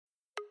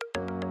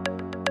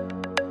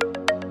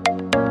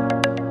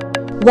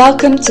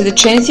Welcome to the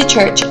Trinity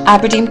Church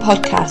Aberdeen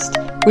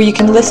podcast, where you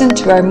can listen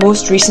to our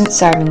most recent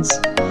sermons.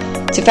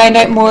 To find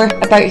out more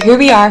about who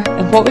we are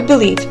and what we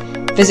believe,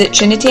 visit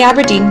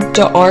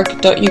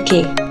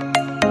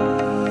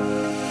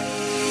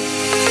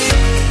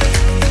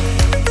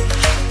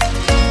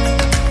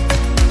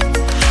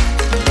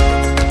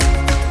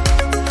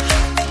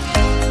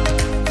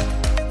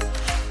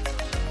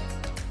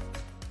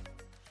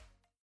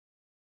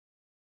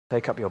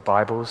Take up your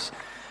Bibles.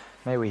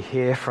 May we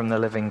hear from the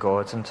living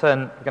God. And we're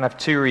going to have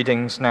two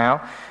readings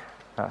now.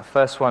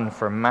 First one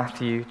from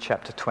Matthew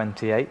chapter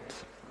 28.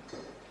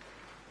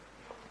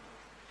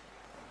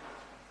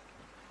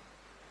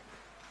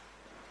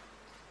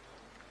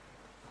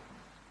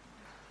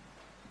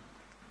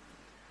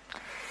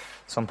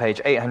 It's on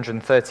page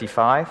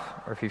 835,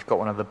 or if you've got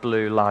one of the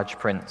blue large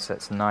prints,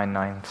 it's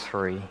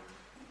 993.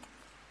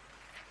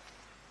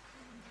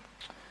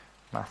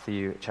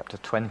 Matthew chapter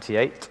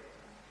 28.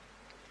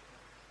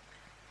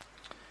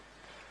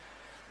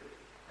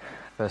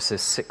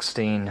 Verses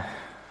 16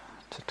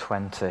 to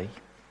 20.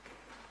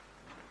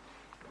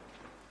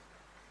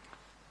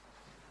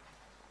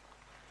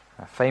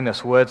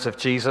 Famous words of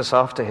Jesus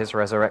after his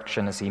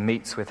resurrection as he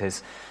meets with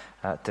his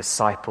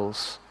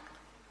disciples.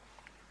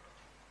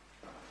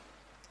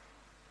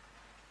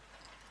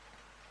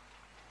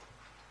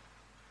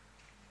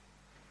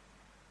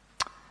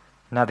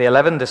 Now the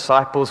 11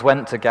 disciples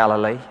went to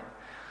Galilee,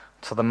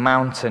 to the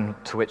mountain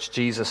to which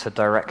Jesus had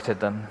directed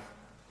them.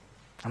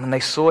 And when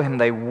they saw him,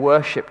 they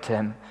worshipped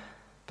him,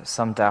 but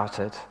some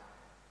doubted.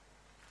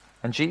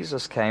 And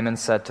Jesus came and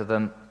said to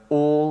them,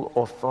 "All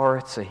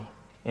authority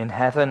in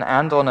heaven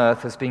and on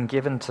earth has been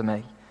given to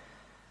me.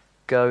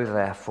 Go,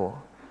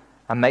 therefore,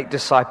 and make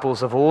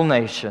disciples of all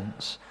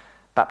nations,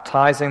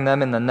 baptizing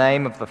them in the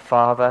name of the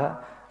Father,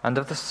 and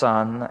of the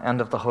Son, and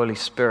of the Holy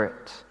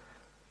Spirit,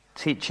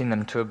 teaching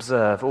them to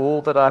observe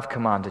all that I've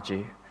commanded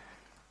you.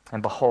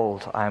 And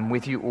behold, I am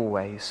with you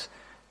always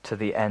to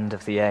the end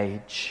of the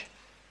age."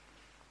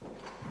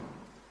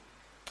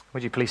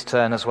 Would you please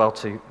turn as well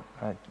to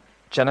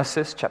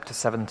Genesis chapter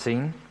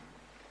 17.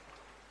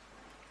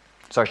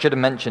 So I should have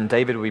mentioned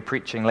David will be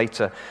preaching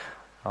later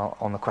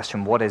on the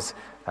question, what is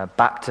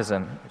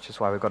baptism? Which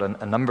is why we've got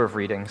a number of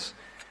readings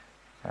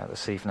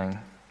this evening.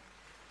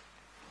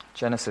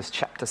 Genesis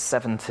chapter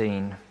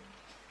 17.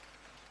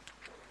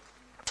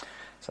 So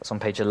that's on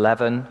page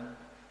 11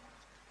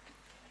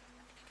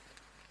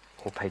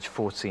 or page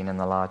 14 in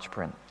the large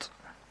print.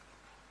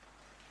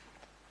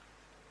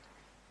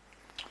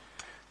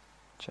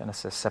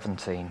 Genesis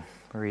 17,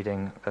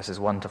 reading verses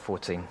 1 to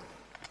 14.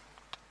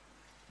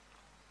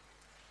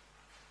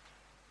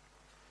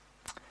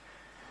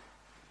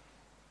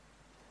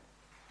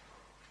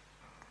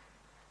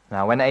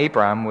 Now when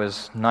Abram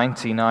was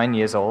 99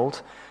 years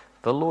old,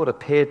 the Lord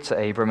appeared to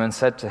Abram and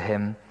said to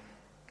him,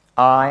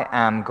 "I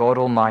am God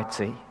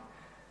Almighty.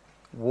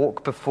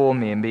 Walk before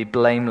me and be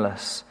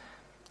blameless,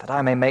 that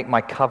I may make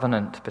my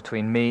covenant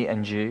between me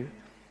and you,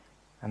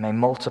 and may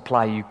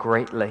multiply you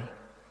greatly."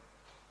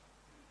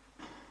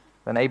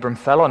 Then Abram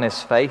fell on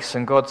his face,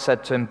 and God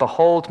said to him,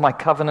 "Behold, my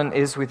covenant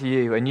is with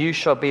you, and you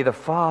shall be the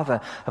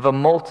father of a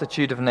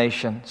multitude of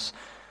nations.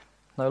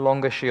 No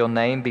longer shall your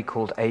name be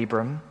called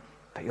Abram,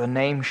 but your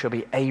name shall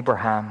be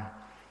Abraham.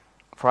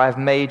 For I have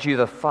made you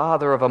the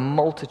father of a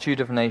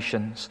multitude of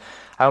nations.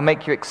 I will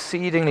make you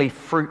exceedingly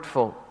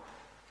fruitful,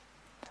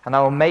 and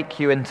I will make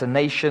you into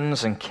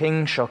nations, and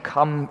kings shall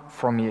come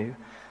from you.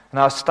 And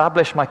I'll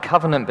establish my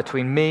covenant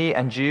between me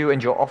and you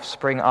and your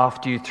offspring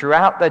after you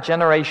throughout their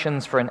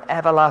generations for an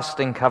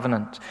everlasting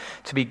covenant,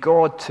 to be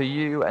God to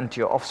you and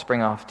to your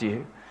offspring after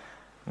you.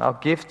 And I'll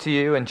give to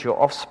you and to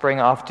your offspring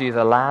after you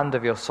the land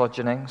of your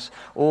sojournings,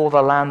 all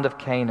the land of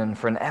Canaan,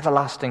 for an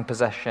everlasting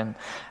possession,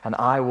 and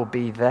I will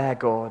be their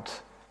God."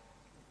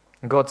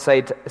 And God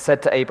said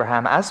to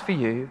Abraham, "As for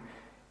you,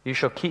 you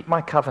shall keep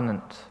my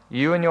covenant,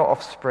 you and your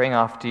offspring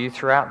after you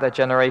throughout their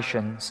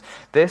generations.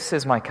 This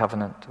is my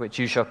covenant, which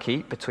you shall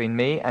keep between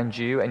me and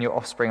you and your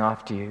offspring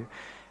after you.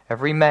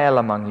 Every male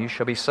among you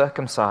shall be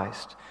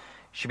circumcised. You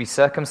shall be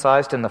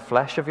circumcised in the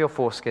flesh of your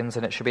foreskins,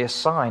 and it shall be a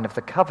sign of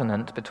the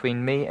covenant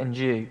between me and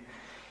you.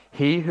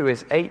 He who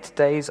is 8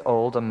 days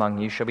old among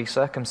you shall be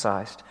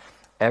circumcised,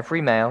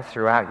 every male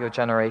throughout your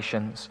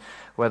generations,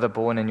 whether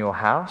born in your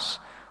house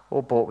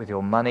or bought with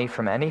your money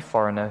from any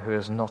foreigner who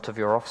is not of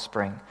your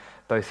offspring.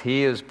 Both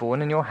he who is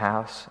born in your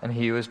house and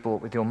he who is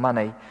bought with your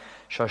money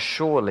shall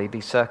surely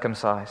be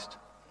circumcised.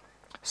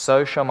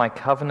 So shall my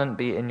covenant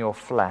be in your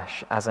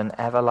flesh as an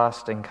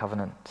everlasting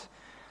covenant.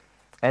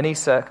 Any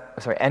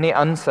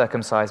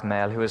uncircumcised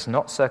male who is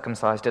not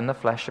circumcised in the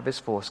flesh of his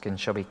foreskin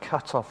shall be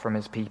cut off from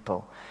his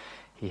people.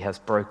 He has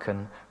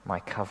broken my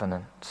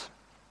covenant."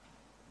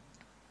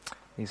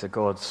 These are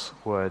God's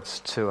words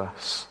to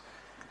us.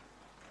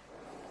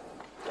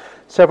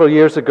 Several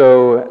years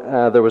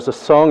ago, there was a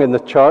song in the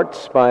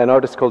charts by an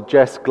artist called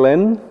Jess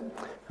Glynn.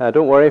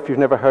 Don't worry if you've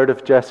never heard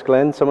of Jess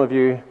Glynn. Some of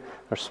you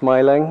are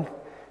smiling.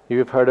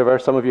 You've heard of her,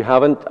 some of you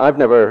haven't. I've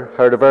never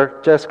heard of her.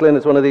 Jess Glynn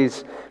is one of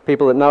these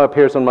people that now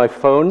appears on my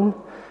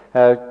phone.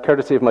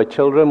 Courtesy of my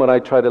children, when I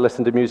try to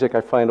listen to music,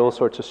 I find all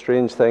sorts of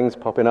strange things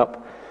popping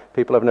up.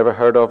 People I've never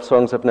heard of,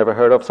 songs I've never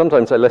heard of.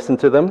 Sometimes I listen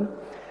to them.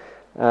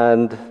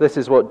 And this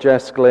is what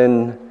Jess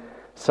Glynn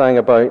sang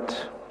about.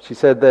 She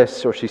said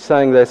this, or she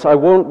sang this: "I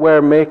won't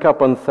wear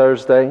makeup on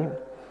Thursday.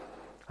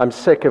 I'm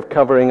sick of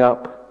covering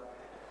up.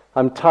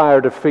 I'm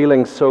tired of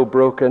feeling so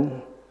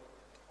broken.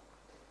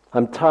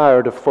 I'm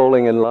tired of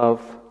falling in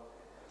love.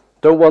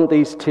 Don't want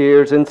these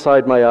tears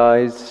inside my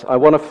eyes. I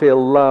want to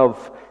feel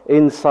love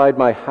inside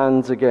my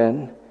hands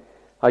again.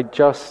 I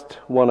just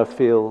want to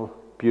feel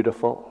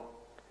beautiful."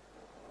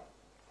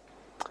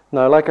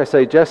 Now, like I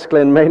say, Jess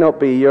Glynn may not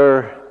be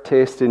your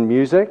taste in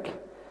music.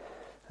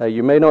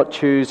 You may not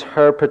choose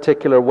her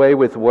particular way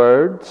with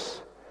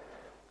words.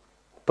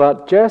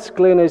 But Jess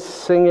Glynn is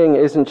singing,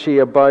 isn't she,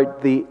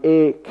 about the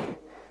ache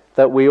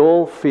that we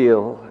all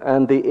feel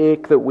and the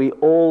ache that we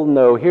all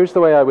know. Here's the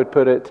way I would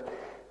put it: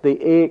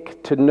 the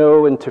ache to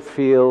know and to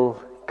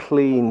feel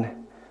clean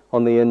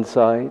on the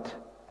inside.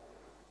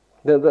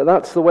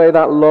 That's the way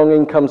that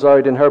longing comes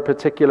out in her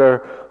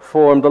particular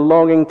form, the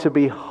longing to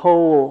be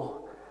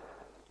whole,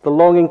 the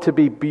longing to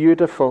be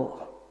beautiful.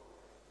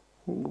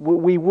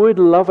 We would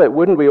love it,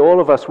 wouldn't we, all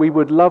of us? We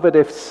would love it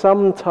if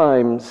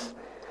sometimes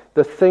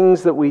the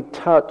things that we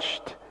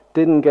touched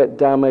didn't get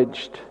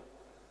damaged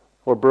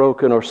or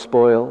broken or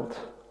spoiled.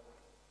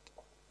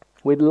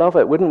 We'd love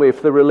it, wouldn't we,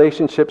 if the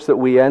relationships that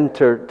we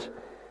entered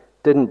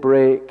didn't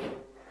break.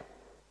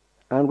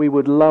 And we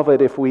would love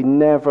it if we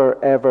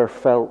never, ever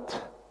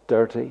felt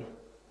dirty.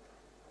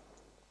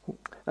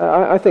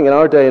 I think in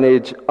our day and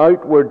age,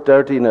 outward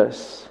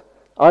dirtiness,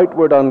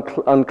 outward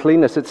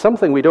uncleanness, it's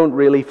something we don't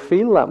really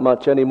feel that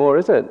much anymore,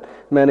 is it?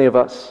 Many of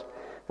us.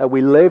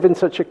 We live in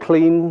such a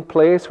clean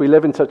place. We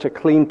live in such a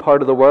clean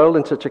part of the world,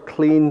 in such a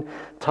clean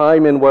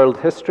time in world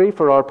history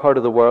for our part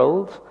of the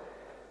world.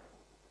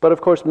 But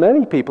of course,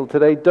 many people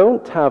today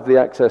don't have the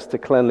access to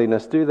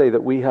cleanliness, do they,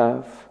 that we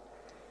have?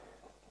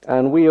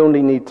 And we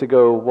only need to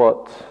go,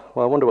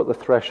 I wonder what the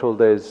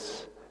threshold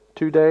is.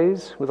 2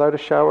 days without a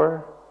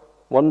shower?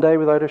 1 day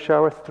without a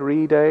shower?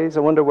 3 days?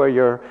 I wonder where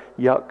your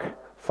yuck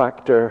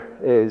factor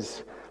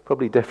is.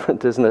 Probably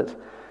different, isn't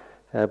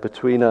it,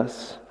 between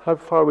us? How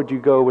far would you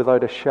go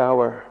without a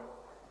shower?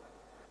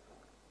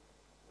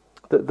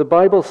 The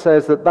Bible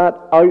says that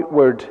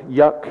outward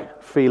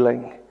yuck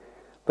feeling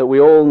that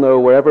we all know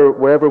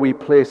wherever we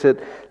place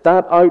it,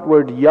 that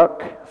outward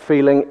yuck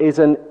feeling is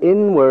an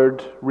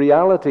inward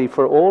reality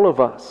for all of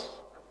us.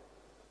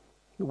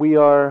 We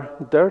are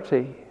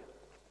dirty.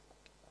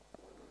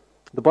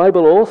 The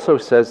Bible also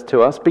says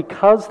to us,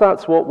 because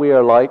that's what we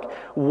are like,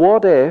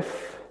 what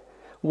if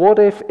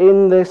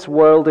in this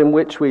world in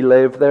which we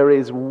live there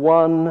is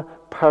one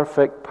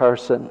perfect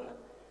person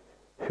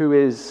who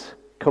is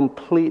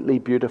completely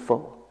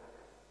beautiful,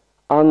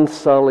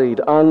 unsullied,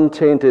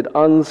 untainted,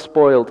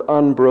 unspoiled,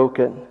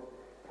 unbroken?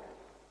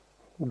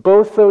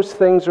 Both those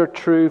things are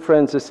true,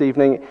 friends, this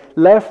evening.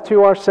 Left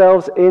to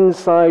ourselves,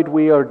 inside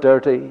we are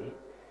dirty.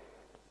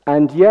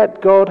 And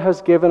yet God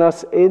has given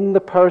us in the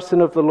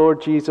person of the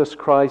Lord Jesus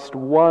Christ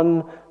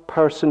one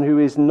person who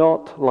is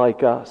not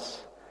like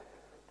us.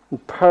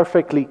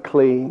 Perfectly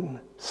clean,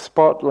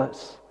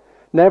 spotless,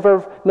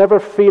 never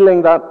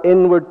feeling that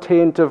inward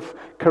taint of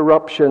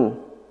corruption.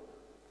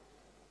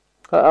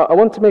 I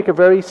want to make a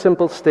very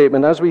simple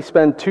statement as we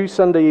spend 2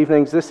 Sunday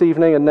evenings, this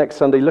evening and next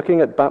Sunday, looking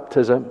at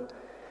baptism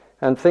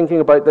and thinking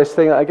about this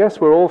thing I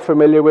guess we're all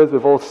familiar with.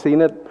 We've all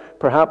seen it,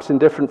 perhaps in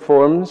different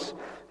forms,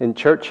 in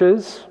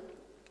churches.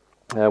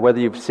 Whether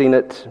you've seen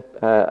it,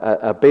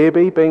 a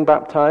baby being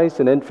baptized,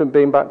 an infant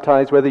being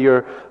baptized, whether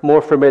you're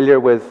more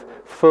familiar with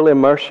full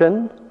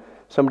immersion,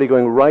 somebody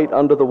going right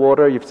under the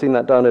water. You've seen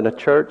that done in a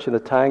church, in a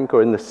tank,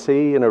 or in the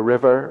sea, in a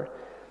river.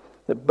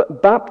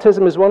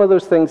 Baptism is one of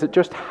those things that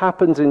just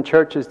happens in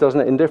churches, doesn't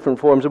it, in different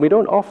forms, and we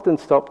don't often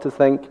stop to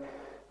think,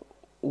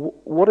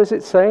 what is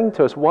it saying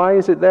to us? Why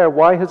is it there?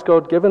 Why has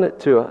God given it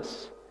to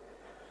us?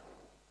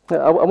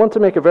 I want to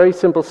make a very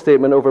simple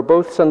statement over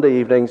both Sunday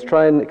evenings,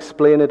 try and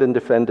explain it and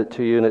defend it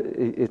to you, and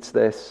it's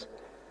this.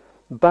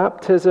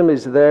 Baptism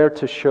is there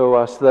to show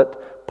us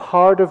that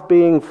part of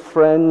being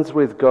friends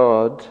with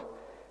God,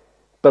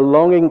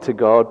 belonging to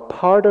God,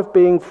 part of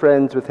being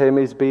friends with Him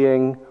is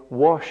being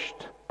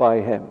washed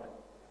by Him.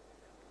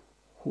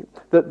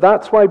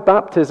 That's why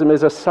baptism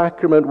is a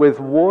sacrament with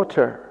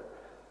water.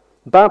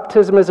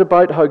 Baptism is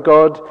about how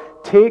God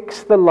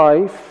takes the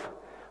life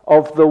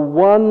of the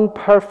one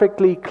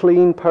perfectly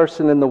clean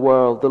person in the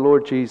world, the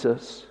Lord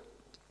Jesus.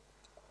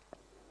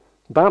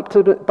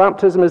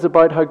 Baptism is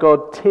about how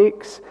God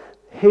takes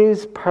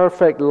His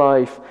perfect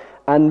life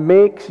and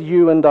makes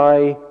you and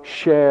I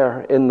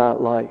share in that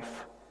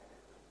life.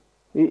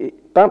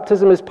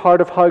 Baptism is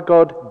part of how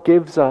God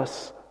gives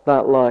us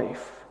that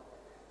life.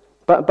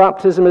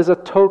 Baptism is a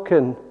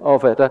token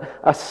of it,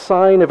 a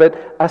sign of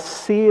it, a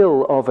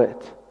seal of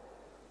it,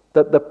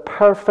 that the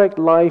perfect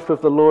life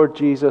of the Lord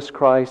Jesus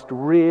Christ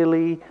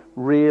really,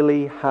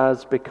 really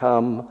has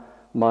become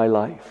my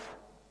life.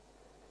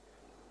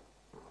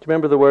 Do you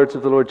remember the words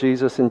of the Lord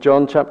Jesus in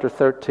John chapter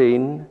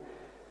 13?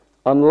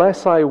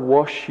 Unless I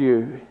wash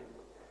you,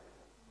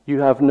 you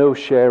have no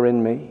share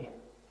in me.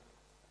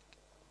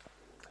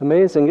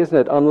 Amazing, isn't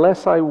it?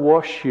 Unless I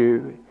wash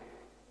you,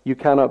 you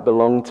cannot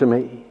belong to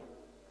me.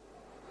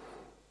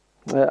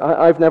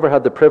 I've never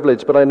had the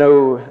privilege, but I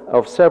know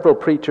of several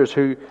preachers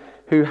who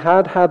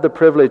had the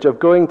privilege of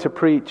going to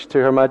preach to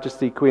Her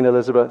Majesty Queen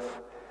Elizabeth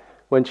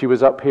when she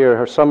was up here,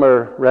 her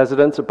summer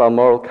residence at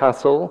Balmoral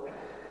Castle.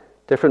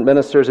 Different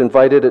ministers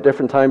invited at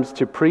different times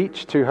to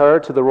preach to her,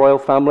 to the royal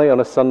family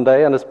on a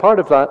Sunday, and as part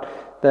of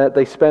that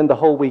they spend the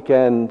whole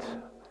weekend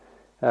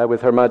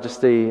with Her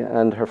Majesty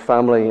and her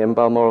family in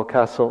Balmoral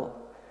Castle.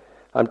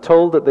 I'm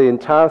told that the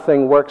entire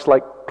thing works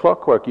like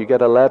clockwork. You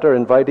get a letter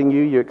inviting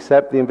you, you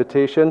accept the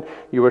invitation,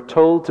 you were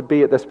told to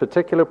be at this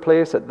particular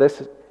place at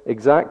this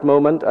exact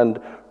moment, and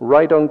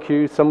right on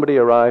cue somebody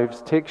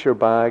arrives, takes your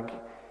bag,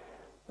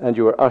 and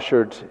you are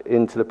ushered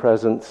into the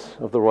presence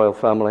of the royal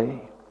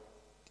family.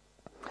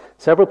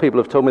 Several people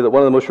have told me that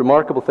one of the most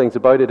remarkable things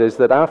about it is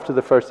that after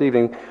the first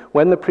evening,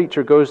 when the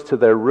preacher goes to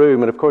their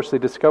room, and of course they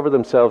discover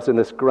themselves in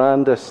this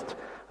grandest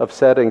of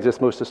settings,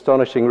 this most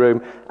astonishing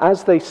room,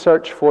 as they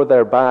search for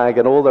their bag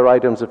and all their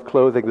items of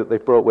clothing that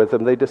they've brought with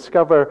them, they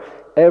discover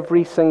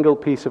every single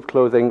piece of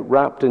clothing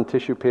wrapped in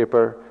tissue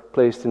paper,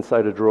 placed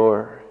inside a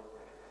drawer.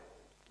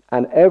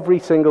 And every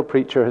single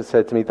preacher has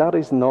said to me, that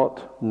is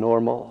not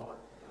normal.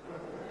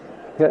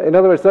 In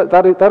other words,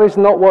 that is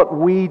not what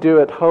we do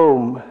at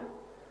home.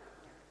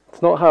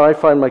 It's not how I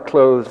find my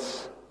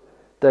clothes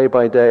day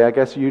by day. I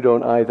guess you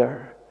don't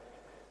either.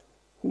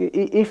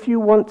 If you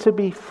want to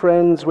be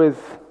friends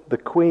with the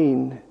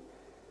Queen,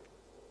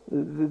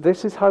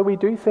 this is how we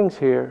do things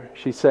here,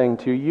 she's saying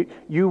to you.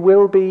 You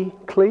will be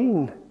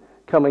clean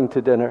coming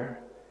to dinner.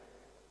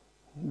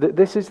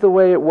 This is the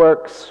way it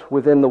works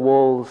within the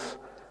walls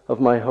of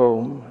my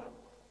home.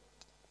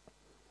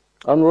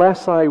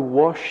 Unless I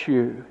wash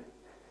you,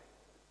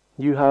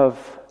 you have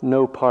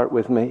no part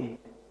with me,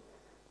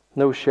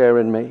 no share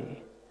in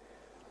me.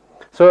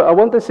 So I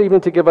want this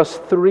evening to give us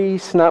 3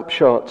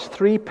 snapshots,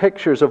 3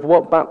 pictures of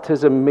what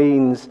baptism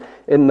means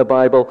in the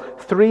Bible.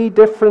 3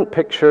 different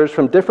pictures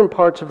from different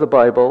parts of the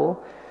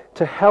Bible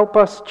to help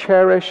us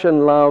cherish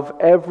and love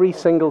every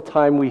single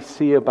time we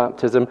see a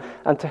baptism,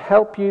 and to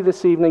help you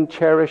this evening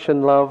cherish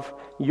and love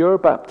your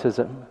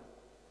baptism.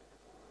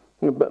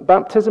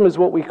 Baptism is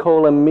what we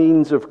call a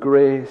means of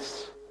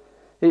grace.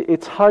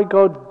 It's how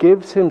God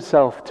gives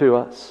himself to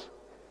us.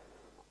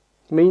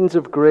 Means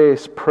of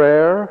grace: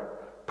 prayer,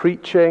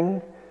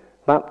 preaching,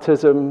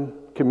 baptism,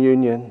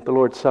 communion, the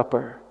Lord's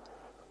Supper.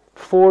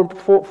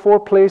 Four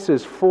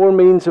places, 4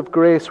 means of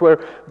grace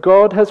where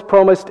God has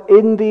promised,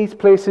 in these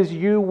places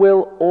you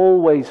will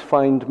always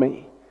find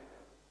me.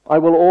 I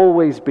will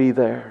always be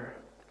there.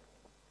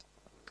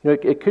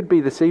 It could be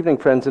this evening,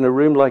 friends, in a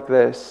room like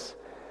this,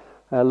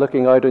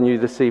 looking out on you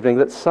this evening,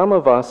 that some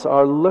of us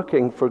are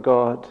looking for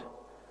God.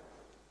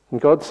 And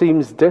God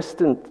seems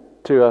distant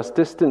to us,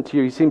 distant to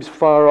you. He seems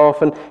far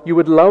off, and you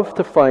would love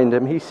to find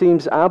him. He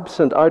seems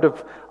absent, out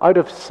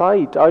of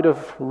sight, out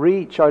of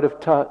reach, out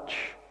of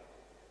touch.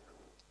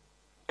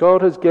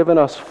 God has given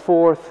us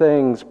 4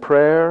 things: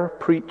 prayer,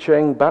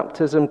 preaching,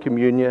 baptism,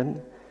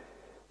 communion.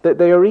 That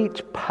they are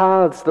each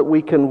paths that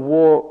we can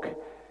walk,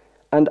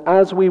 and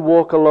as we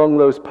walk along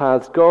those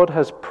paths, God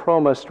has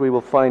promised we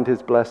will find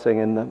his blessing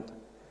in them.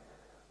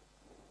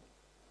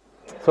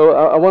 So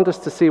I want us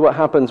to see what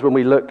happens when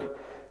we look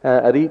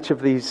at each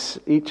of these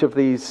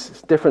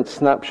different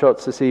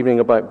snapshots this evening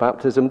about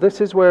baptism.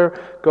 This is where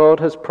God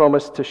has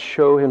promised to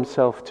show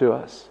himself to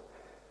us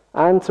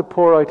and to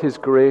pour out his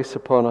grace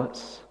upon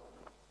us.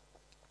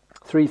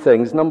 3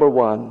 things. Number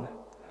 1,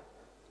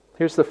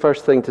 here's the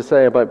first thing to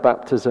say about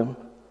baptism.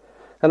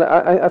 And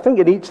I think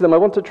in each of them I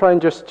want to try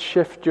and just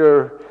shift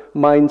your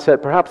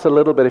mindset perhaps a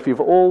little bit. If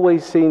you've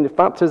always seen, if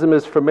baptism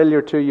is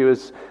familiar to you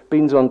as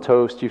beans on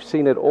toast, you've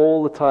seen it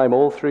all the time,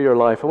 all through your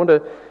life, I want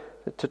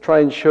to try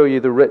and show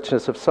you the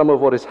richness of some of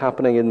what is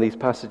happening in these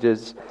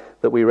passages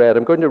that we read.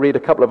 I'm going to read a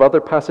couple of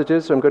other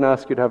passages. So I'm going to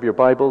ask you to have your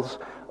Bibles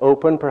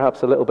open,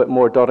 perhaps a little bit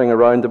more dotting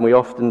around than we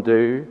often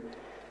do.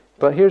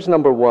 But here's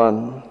number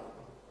 1.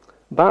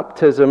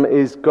 Baptism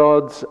is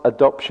God's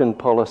adoption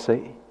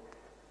policy.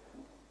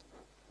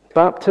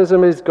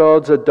 Baptism is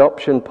God's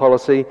adoption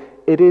policy.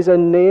 It is a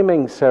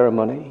naming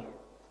ceremony.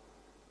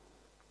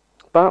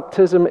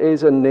 Baptism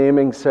is a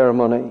naming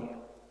ceremony.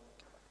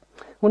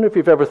 I wonder if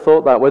you've ever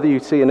thought that, whether you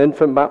see an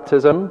infant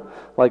baptism,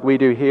 like we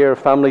do here, a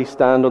family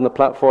stand on the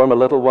platform, a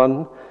little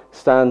one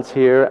stands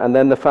here, and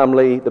then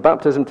the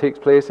baptism takes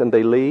place and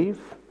they leave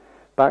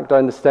back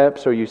down the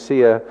steps, or you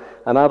see an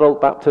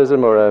adult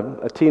baptism or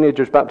a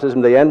teenager's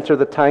baptism, they enter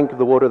the tank of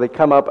the water, they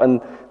come up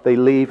and they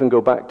leave and go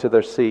back to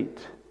their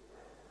seat.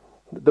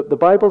 The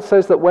Bible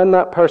says that when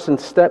that person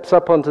steps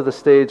up onto the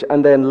stage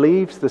and then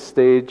leaves the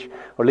stage,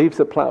 or leaves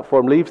the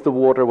platform, leaves the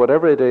water,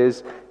 whatever it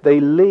is,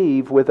 they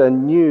leave with a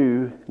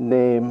new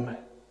name.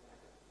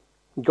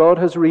 God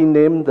has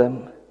renamed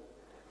them.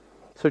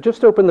 So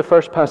just open the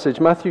first passage,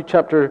 Matthew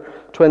chapter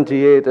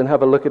 28, and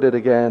have a look at it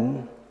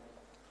again.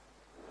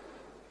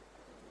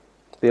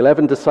 The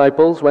 11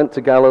 disciples went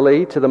to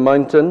Galilee, to the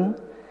mountain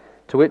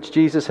to which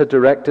Jesus had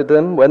directed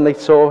them. When they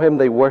saw him,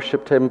 they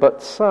worshipped him,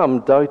 but some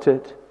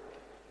doubted.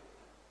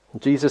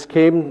 Jesus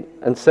came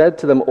and said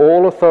to them,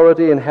 "All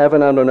authority in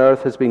heaven and on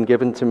earth has been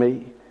given to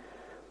me.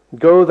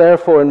 Go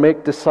therefore and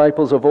make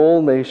disciples of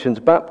all nations,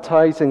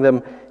 baptizing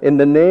them in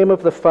the name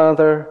of the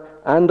Father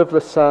and of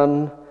the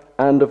Son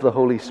and of the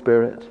Holy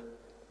Spirit,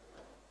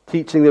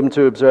 teaching them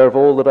to observe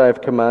all that I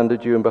have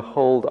commanded you. And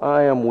behold,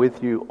 I am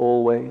with you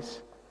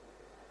always,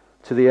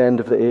 to the end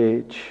of the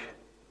age."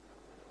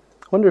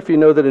 I wonder if you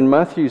know that in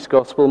Matthew's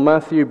Gospel,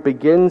 Matthew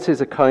begins his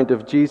account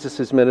of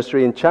Jesus'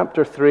 ministry in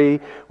chapter 3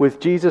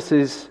 with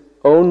Jesus'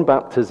 own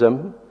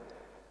baptism,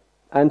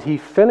 and he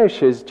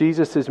finishes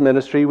Jesus'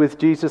 ministry with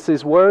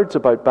Jesus' words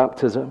about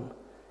baptism.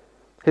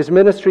 His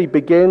ministry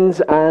begins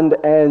and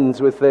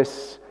ends with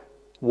this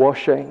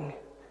washing.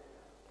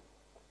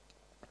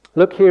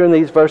 Look here in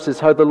these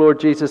verses how the Lord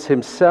Jesus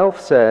himself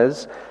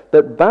says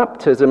that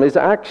baptism is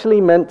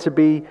actually meant to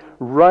be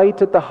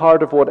right at the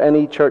heart of what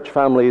any church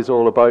family is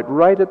all about,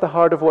 right at the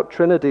heart of what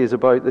Trinity is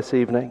about this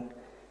evening.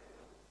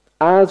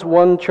 As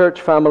one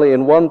church family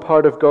in one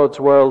part of God's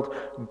world,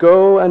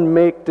 go and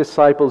make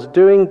disciples,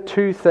 doing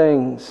two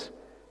things: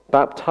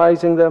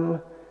 baptizing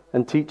them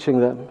and teaching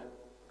them.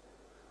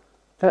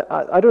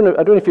 I don't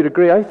know if you'd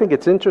agree. I think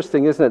it's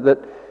interesting, isn't it, that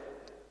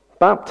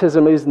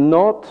baptism is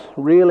not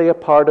really a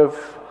part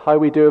of how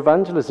we do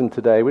evangelism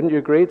today. Wouldn't you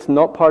agree? It's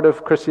not part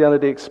of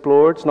Christianity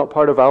Explored. It's not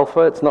part of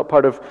Alpha. It's not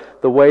part of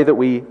the way that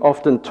we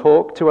often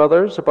talk to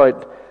others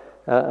about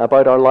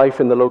our life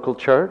in the local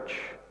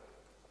church.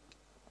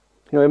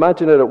 You know,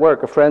 imagine it at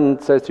work. A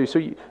friend says to you, "So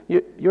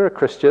you're a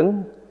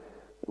Christian.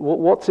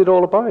 What's it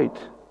all about?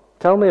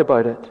 Tell me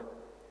about it."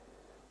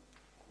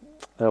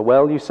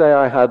 Well, you say,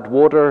 "I had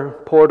water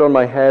poured on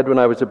my head when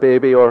I was a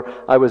baby," or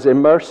 "I was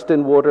immersed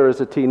in water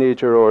as a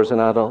teenager or as an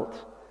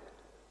adult."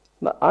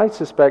 Now, I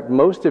suspect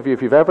most of you,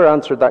 if you've ever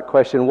answered that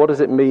question, what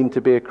does it mean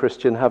to be a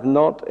Christian, have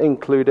not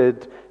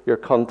included your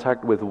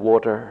contact with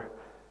water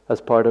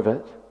as part of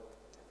it.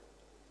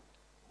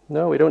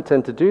 No, we don't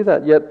tend to do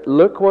that. Yet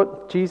look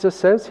what Jesus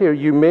says here.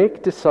 You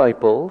make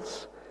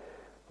disciples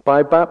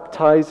by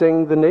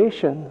baptizing the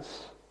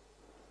nations.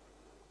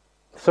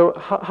 So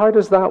how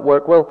does that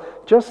work? Well,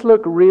 just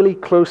look really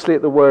closely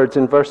at the words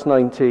in verse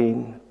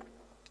 19.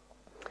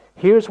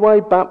 Here's why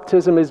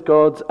baptism is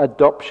God's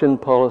adoption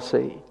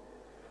policy.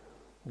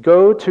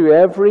 Go to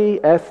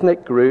every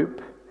ethnic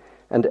group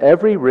and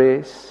every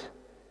race,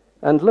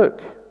 and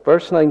look,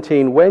 verse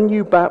 19, when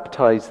you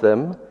baptize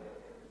them,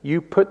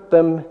 you put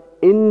them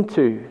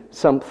into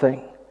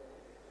something.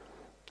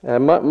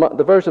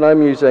 The version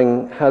I'm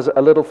using has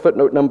a little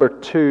footnote number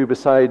 2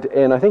 beside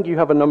in. I think you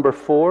have a number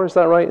 4, is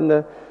that right, in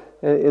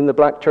the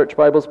Black Church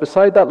Bibles?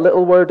 Beside that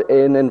little word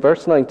in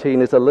verse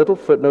 19 is a little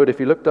footnote. If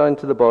you look down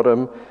to the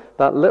bottom,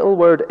 that little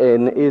word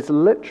in is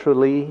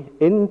literally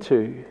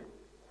into.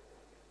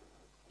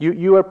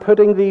 You are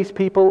putting these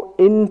people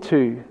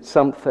into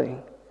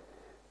something.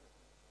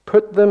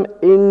 Put them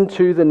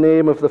into the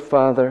name of the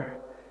Father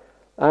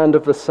and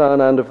of the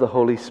Son and of the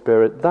Holy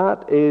Spirit.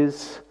 That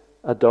is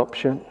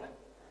adoption.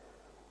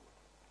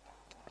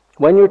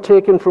 When you're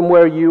taken from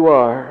where you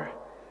are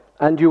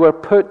and you are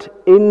put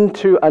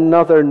into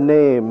another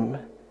name,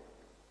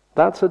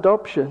 that's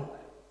adoption.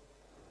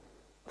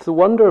 It's the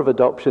wonder of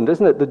adoption,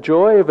 isn't it? The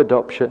joy of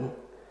adoption.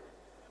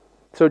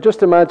 So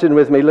just imagine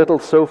with me little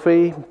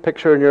Sophie,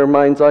 picture in your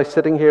mind's eye,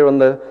 sitting here on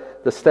the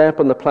step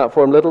on the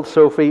platform. Little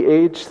Sophie,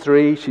 age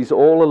 3, she's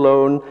all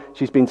alone.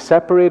 She's been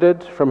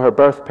separated from her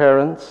birth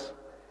parents.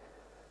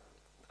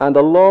 And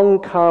along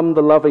come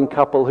the loving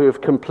couple who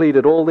have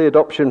completed all the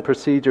adoption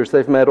procedures.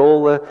 They've met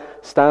all the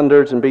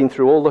standards and been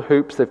through all the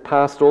hoops. They've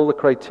passed all the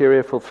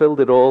criteria, fulfilled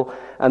it all.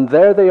 And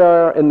there they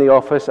are in the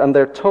office, and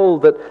they're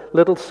told that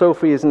little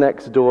Sophie is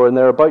next door, and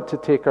they're about to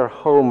take her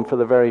home for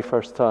the very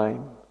first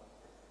time.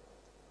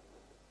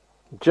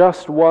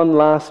 Just one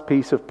last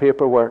piece of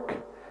paperwork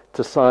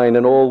to sign,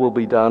 and all will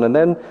be done. And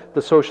then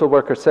the social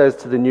worker says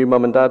to the new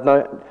mum and dad,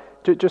 now,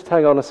 just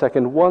hang on a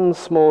second, one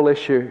small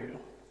issue.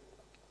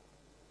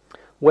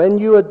 When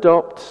you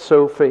adopt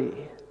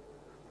Sophie,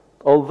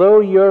 although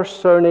your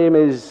surname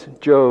is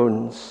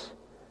Jones,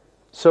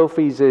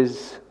 Sophie's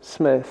is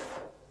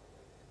Smith.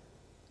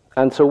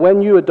 And so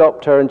when you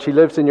adopt her and she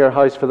lives in your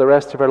house for the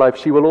rest of her life,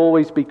 she will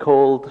always be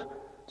called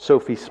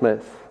Sophie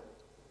Smith.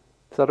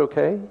 Is that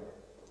okay?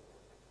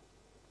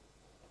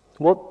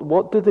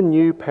 What do the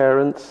new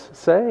parents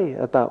say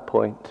at that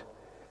point?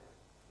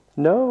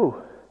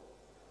 No,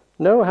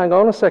 hang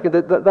on a second,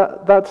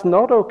 that's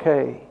not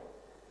okay.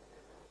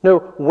 No,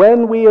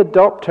 when we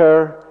adopt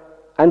her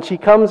and she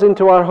comes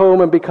into our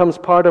home and becomes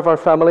part of our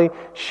family,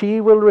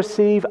 she will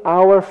receive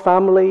our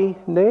family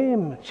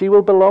name. She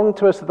will belong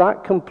to us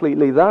that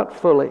completely, that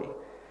fully.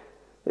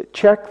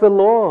 Check the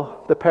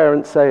law, the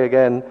parents say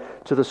again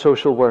to the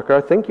social worker.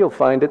 I think you'll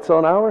find it's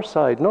on our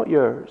side, not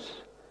yours.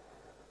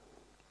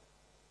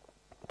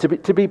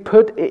 To be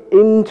put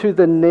into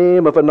the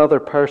name of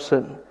another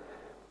person.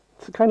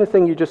 It's the kind of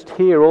thing you just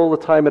hear all the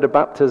time at a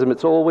baptism.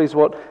 It's always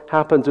what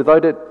happens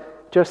without it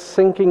just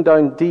sinking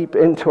down deep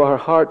into our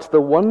hearts,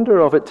 the wonder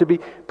of it. To be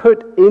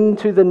put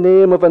into the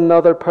name of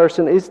another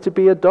person is to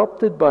be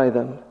adopted by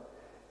them.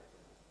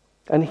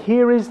 And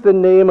here is the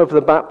name of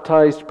the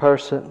baptized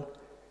person.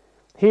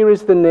 Here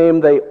is the name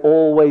they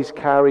always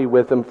carry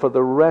with them for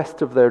the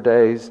rest of their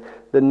days,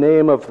 the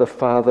name of the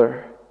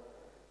Father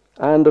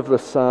and of the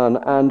Son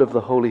and of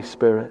the Holy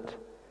Spirit.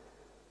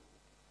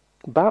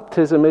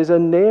 Baptism is a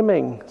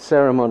naming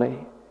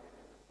ceremony.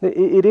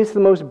 It is the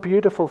most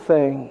beautiful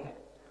thing.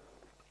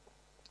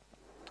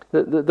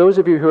 Those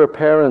of you who are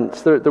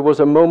parents, there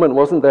was a moment,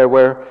 wasn't there,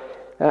 where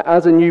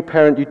as a new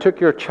parent you took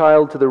your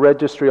child to the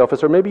registry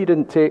office, or maybe you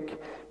didn't take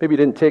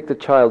the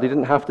child, you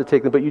didn't have to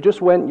take them, but you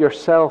just went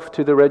yourself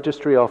to the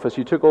registry office.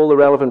 You took all the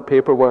relevant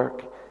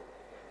paperwork.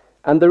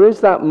 And there is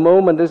that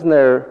moment, isn't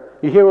there?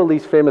 You hear all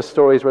these famous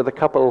stories where the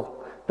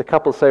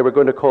couple say, we're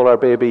going to call our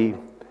baby,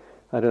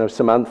 I don't know,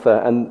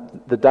 Samantha,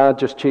 and the dad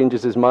just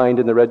changes his mind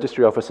in the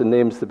registry office and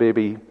names the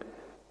baby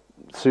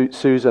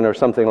Susan or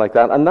something like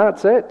that. And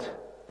that's it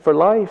for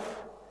life.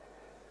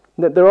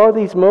 There are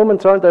these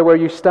moments, aren't there, where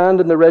you stand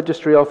in the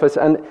registry office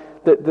and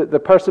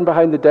the person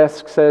behind the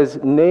desk says,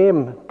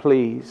 name,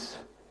 please.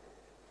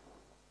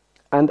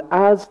 And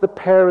as the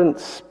parent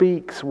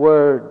speaks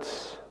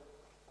words,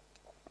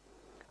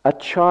 a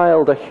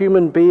child, a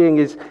human being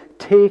is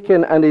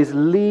taken and is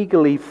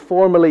legally,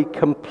 formally,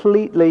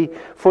 completely,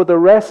 for the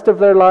rest of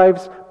their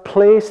lives,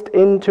 placed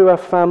into a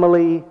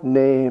family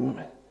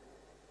name.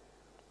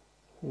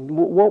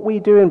 What we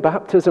do in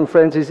baptism,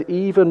 friends, is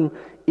even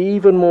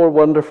more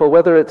wonderful.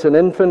 Whether it's an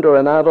infant or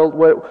an adult,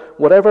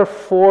 whatever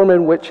form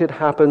in which it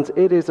happens,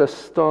 it is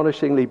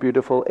astonishingly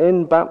beautiful.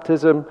 In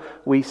baptism,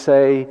 we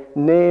say,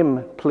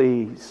 name,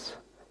 please.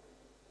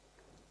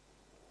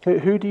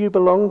 Who do you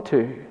belong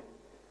to?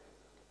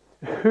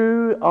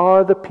 Who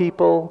are the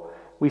people,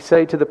 we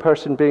say to the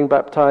person being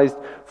baptized,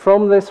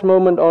 from this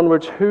moment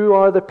onwards, who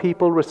are the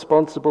people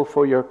responsible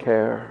for your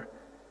care?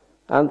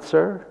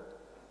 Answer,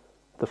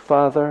 the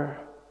Father,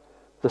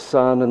 the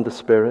Son, and the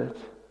Spirit.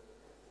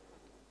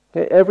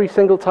 Every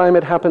single time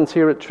it happens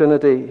here at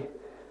Trinity,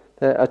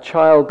 a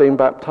child being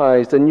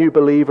baptized, a new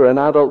believer, an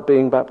adult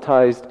being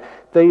baptized,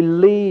 they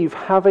leave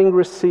having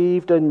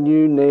received a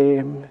new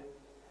name.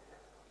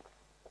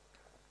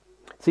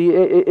 See,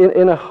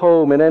 in a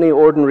home, in any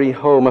ordinary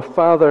home, a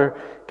father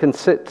can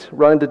sit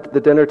round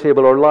the dinner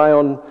table or lie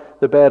on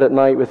the bed at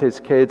night with his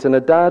kids, and a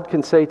dad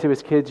can say to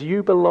his kids,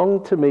 you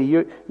belong to me,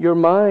 you're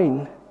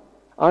mine,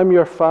 I'm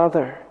your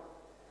father.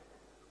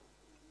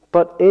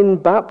 But in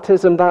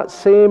baptism, that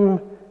same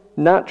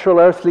natural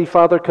earthly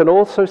father can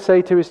also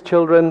say to his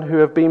children who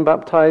have been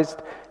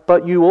baptized,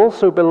 but you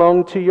also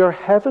belong to your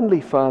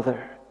heavenly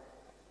Father.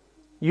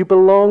 You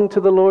belong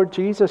to the Lord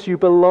Jesus. You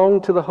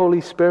belong to the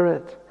Holy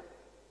Spirit.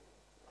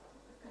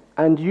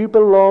 And you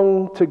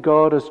belong to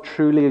God as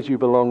truly as you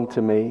belong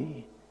to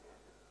me.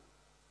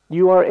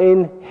 You are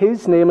in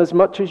His name as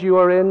much as you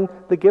are in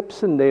the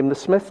Gibson name, the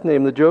Smith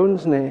name, the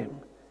Jones name.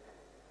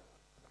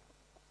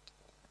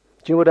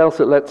 Do you know what else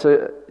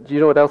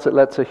it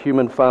lets a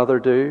human father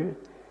do?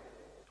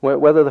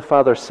 Whether the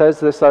father says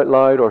this out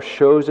loud or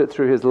shows it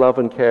through his love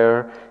and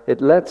care, it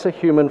lets a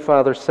human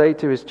father say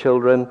to his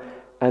children,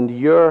 and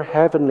your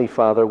heavenly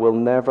Father will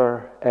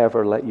never,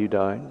 ever let you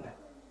down.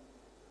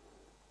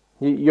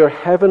 Your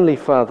heavenly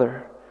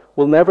Father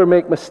will never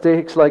make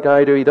mistakes like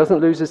I do. He doesn't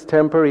lose his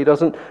temper. He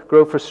doesn't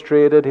grow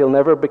frustrated. He'll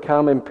never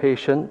become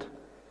impatient.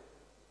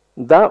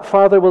 That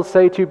Father will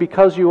say to you,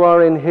 because you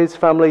are in His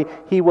family,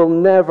 He will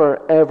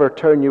never, ever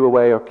turn you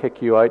away or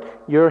kick you out.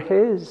 You're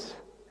His.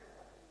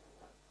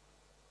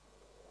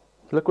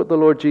 Look what the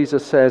Lord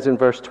Jesus says in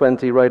verse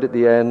 20 right at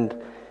the end.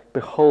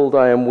 Behold,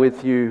 I am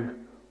with you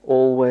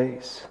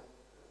always.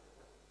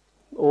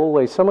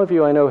 Always. Some of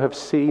you I know have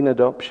seen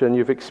adoption.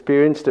 You've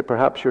experienced it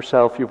perhaps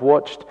yourself. You've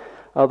watched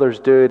others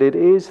do it. It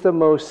is the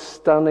most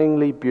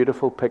stunningly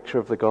beautiful picture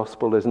of the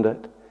gospel, isn't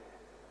it?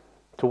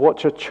 To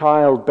watch a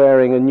child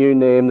bearing a new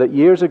name that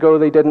years ago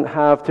they didn't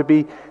have, to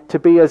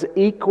be as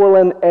equal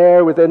an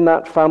heir within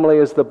that family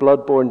as the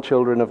blood-born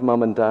children of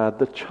mum and dad.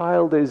 The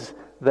child is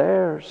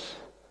theirs.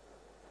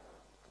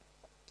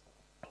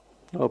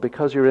 Oh,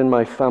 because you're in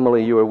my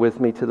family, you are with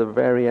me to the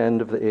very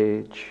end of the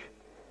age.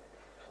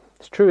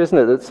 It's true, isn't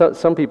it, that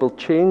some people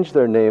change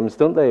their names,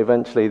 don't they,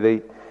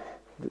 eventually?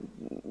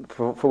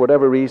 For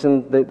whatever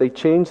reason, they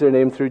change their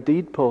name through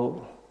deed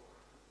poll.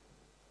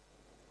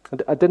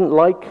 I didn't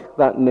like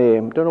that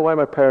name. Don't know why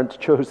my parents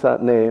chose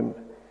that name.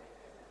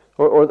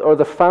 Or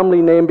the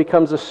family name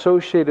becomes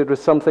associated with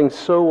something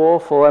so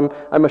awful.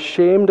 I'm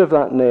ashamed of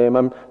that name.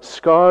 I'm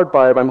scarred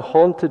by it. I'm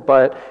haunted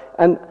by it.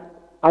 And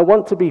I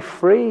want to be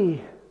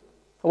free.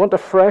 I want a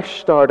fresh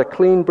start, a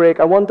clean break.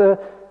 I want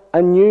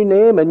a new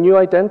name, a new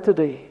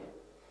identity.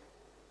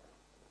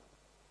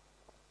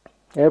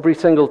 Every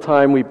single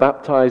time we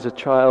baptize a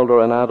child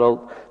or an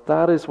adult,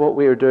 that is what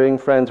we are doing,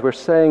 friends. We're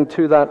saying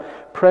to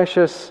that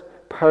precious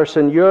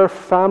person, your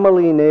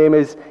family name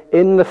is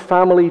in the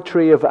family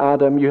tree of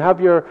Adam. You have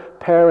your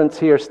parents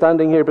here,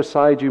 standing here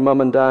beside you,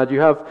 mum and dad. You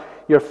have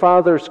your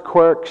father's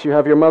quirks, you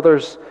have your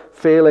mother's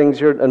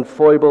failings and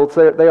foibles.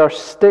 They are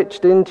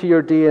stitched into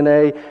your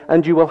DNA,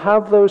 and you will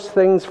have those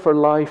things for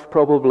life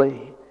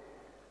probably.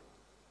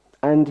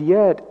 And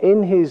yet,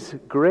 in His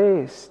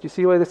grace, do you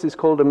see why this is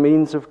called a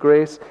means of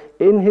grace?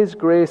 In His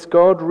grace,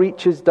 God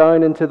reaches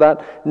down into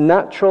that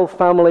natural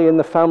family in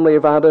the family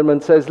of Adam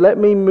and says, let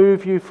me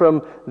move you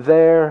from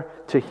there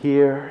to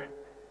here.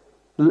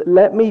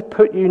 Let me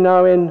put you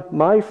now in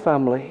my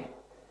family.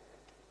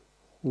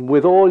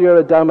 With all your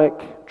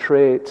Adamic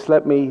traits,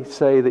 let me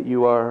say that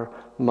you are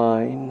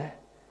mine.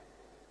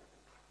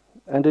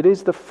 And it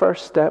is the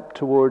first step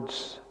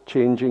towards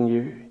changing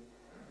you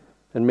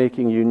and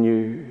making you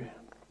new.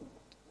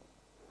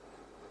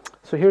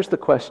 So here's the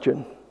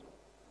question.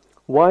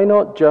 Why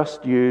not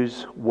just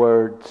use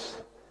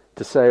words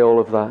to say all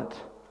of that?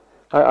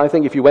 I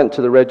think if you went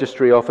to the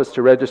registry office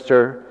to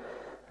register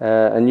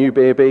a new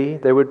baby,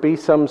 there would be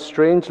some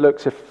strange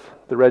looks if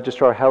the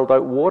registrar held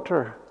out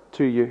water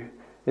to you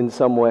in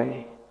some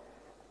way.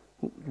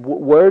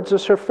 Words are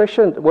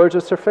sufficient. Words are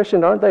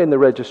sufficient, aren't they, in the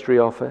registry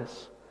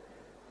office?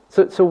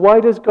 So why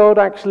does God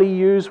actually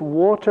use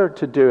water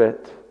to do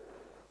it?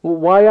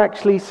 Why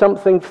actually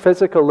something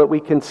physical that we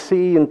can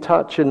see and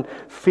touch and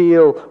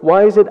feel?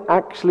 Why is it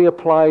actually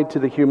applied to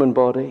the human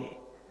body?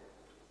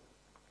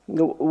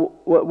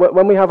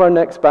 When we have our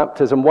next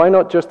baptism, why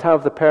not just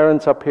have the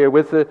parents up here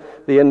with the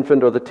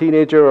infant or the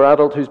teenager or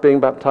adult who's being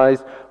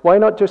baptized? Why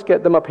not just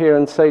get them up here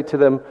and say to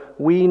them,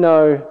 we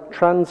now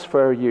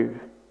transfer you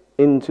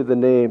into the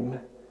name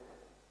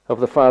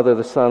of the Father,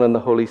 the Son, and the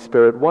Holy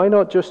Spirit? Why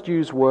not just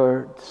use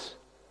words?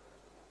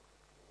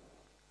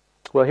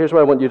 Well, here's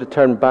where I want you to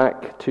turn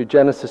back to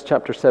Genesis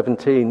chapter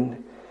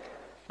 17.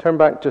 Turn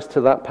back just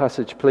to that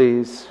passage,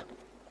 please.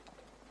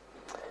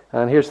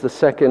 And here's the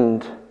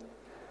second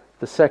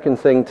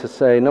thing to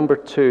say. Number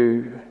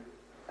 2.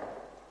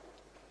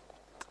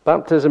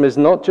 Baptism is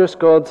not just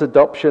God's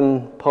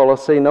adoption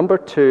policy. Number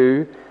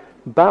 2,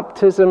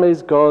 baptism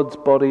is God's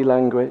body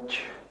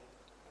language.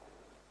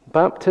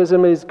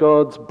 Baptism is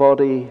God's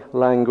body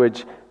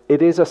language.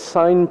 It is a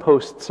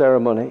signpost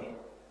ceremony.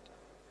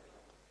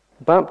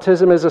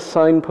 Baptism is a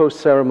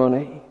signpost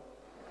ceremony.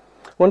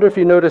 I wonder if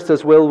you noticed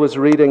as Will was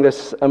reading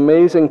this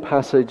amazing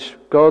passage,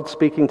 God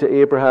speaking to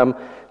Abraham,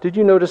 did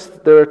you notice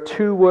there are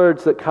 2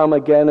 words that come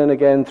again and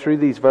again through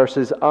these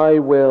verses? I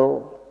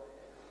will.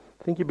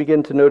 I think you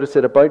begin to notice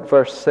it about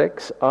verse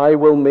 6. I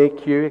will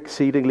make you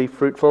exceedingly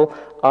fruitful.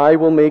 I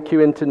will make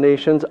you into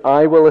nations.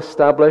 I will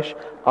establish.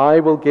 I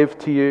will give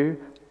to you.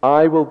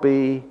 I will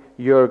be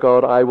your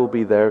God. I will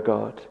be their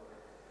God.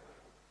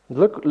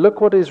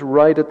 Look what is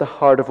right at the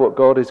heart of what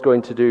God is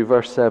going to do.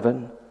 Verse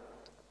 7.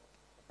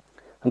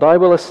 And I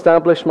will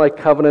establish my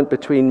covenant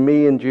between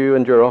me and you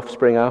and your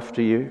offspring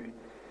after you,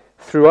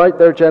 throughout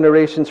their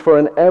generations, for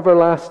an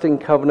everlasting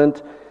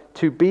covenant,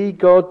 to be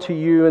God to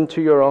you and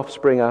to your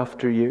offspring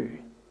after you.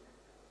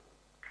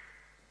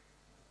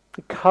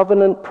 The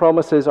covenant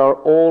promises are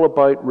all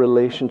about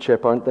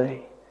relationship, aren't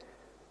they?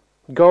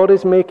 God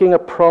is making a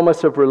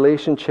promise of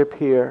relationship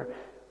here.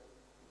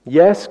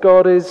 Yes,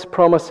 God is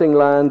promising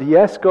land.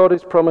 Yes, God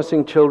is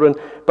promising children.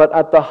 But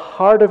at the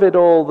heart of it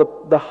all,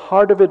 the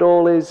heart of it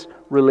all is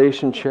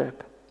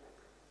relationship.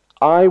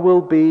 I will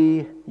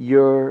be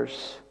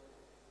yours,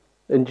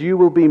 and you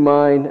will be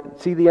mine.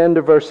 See the end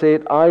of verse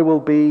 8. I will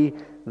be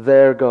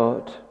their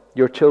God,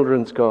 your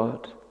children's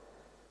God.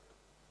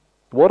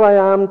 What I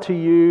am to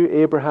you,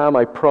 Abraham,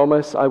 I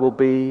promise I will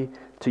be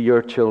to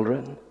your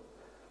children.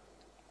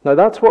 Now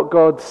that's what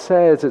God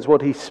says, it's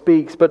what he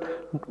speaks, but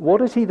what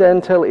does he then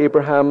tell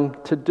Abraham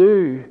to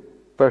do?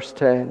 Verse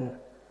 10.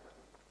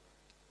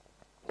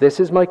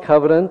 This is my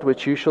covenant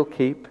which you shall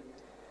keep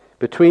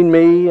between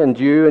me and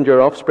you and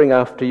your offspring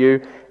after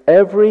you.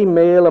 Every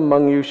male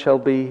among you shall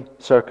be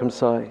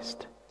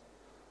circumcised.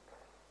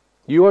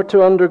 You are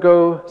to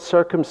undergo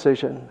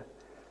circumcision,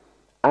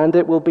 and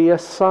it will be a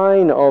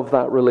sign of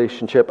that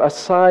relationship, a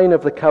sign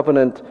of the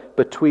covenant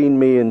between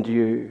me and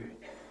you.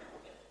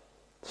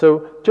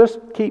 So just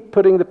keep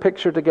putting the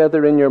picture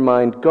together in your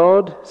mind.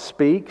 God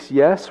speaks,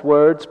 yes,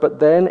 words, but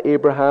then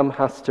Abraham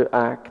has to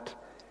act.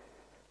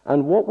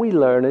 And what we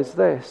learn is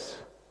this.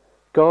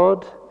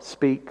 God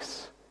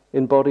speaks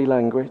in body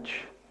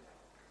language.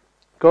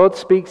 God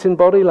speaks in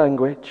body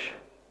language.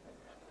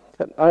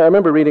 I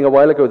remember reading a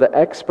while ago that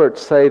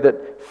experts say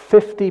that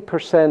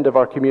 50% of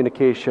our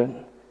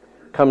communication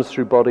comes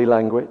through body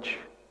language.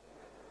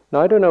 Now,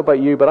 I don't know about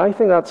you, but I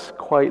think that's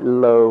quite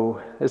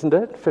low, isn't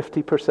it?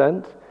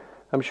 50%?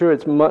 I'm sure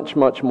it's much,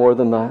 much more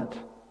than that.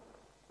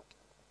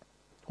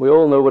 We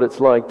all know what it's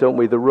like, don't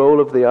we? The roll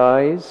of the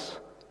eyes,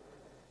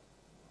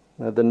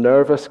 the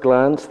nervous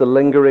glance, the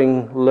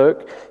lingering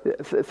look.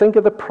 Think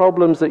of the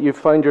problems that you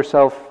find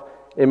yourself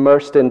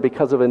immersed in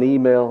because of an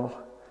email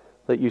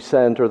that you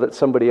sent or that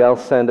somebody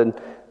else sent, and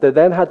there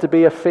then had to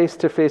be a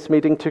face-to-face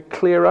meeting to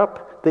clear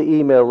up the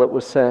email that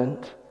was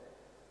sent.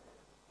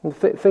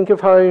 Think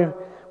of how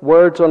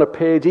words on a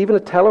page, even a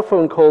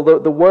telephone call,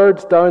 the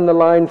words down the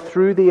line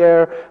through the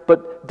air,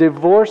 but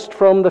divorced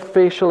from the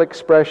facial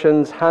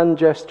expressions, hand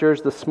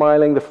gestures, the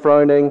smiling, the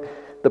frowning,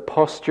 the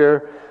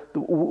posture.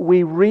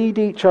 We read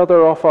each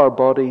other off our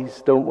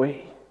bodies, don't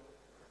we?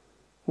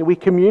 We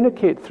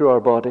communicate through our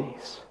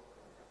bodies.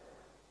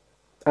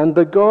 And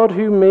the God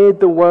who made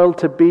the world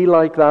to be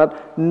like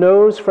that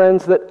knows,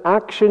 friends, that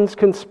actions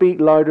can speak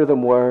louder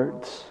than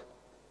words.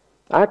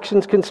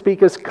 Actions can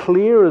speak as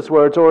clear as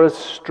words or as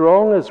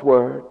strong as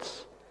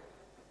words.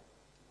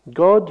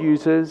 God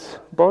uses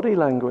body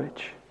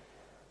language.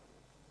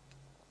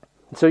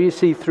 So you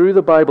see, through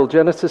the Bible,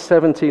 Genesis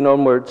 17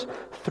 onwards,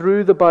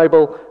 through the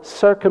Bible,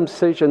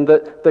 circumcision,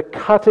 the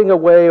cutting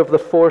away of the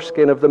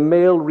foreskin of the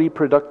male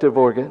reproductive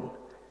organ,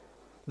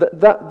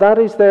 that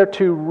is there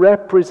to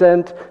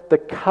represent the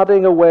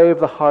cutting away of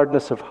the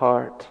hardness of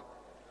heart.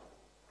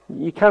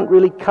 You can't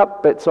really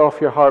cut bits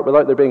off your heart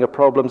without there being a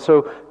problem.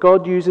 So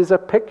God uses a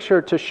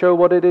picture to show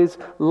what it is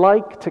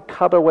like to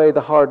cut away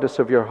the hardness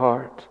of your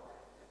heart.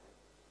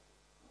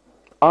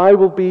 I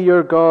will be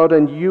your God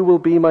and you will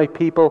be my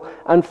people.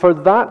 And for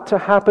that to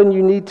happen,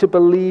 you need to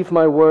believe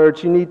my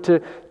words. You need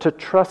to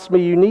trust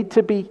me. You need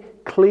to be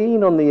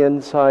clean on the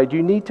inside.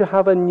 You need to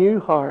have a new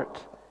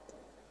heart.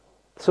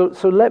 So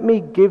let me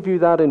give you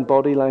that in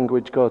body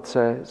language, God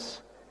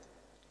says.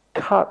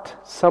 Cut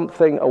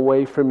something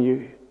away from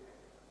you.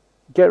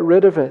 Get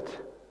rid of it.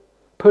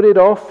 Put it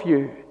off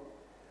you.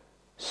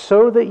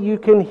 So that you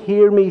can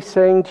hear me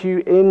saying to you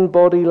in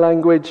body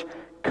language,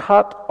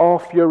 cut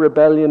off your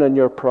rebellion and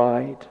your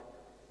pride.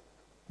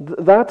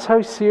 That's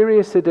how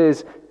serious it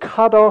is.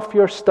 Cut off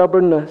your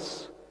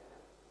stubbornness.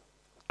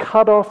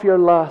 Cut off your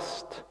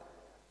lust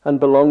and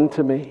belong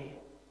to me.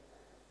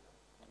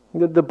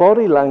 The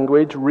body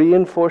language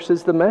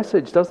reinforces the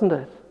message, doesn't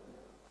it?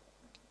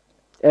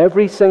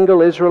 Every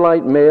single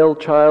Israelite male,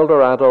 child,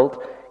 or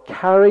adult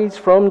carries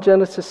from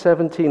Genesis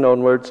 17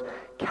 onwards,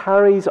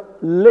 carries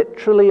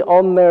literally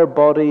on their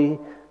body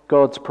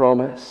God's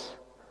promise.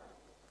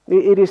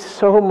 It is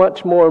so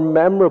much more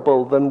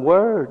memorable than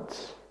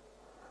words.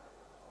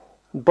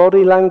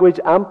 Body language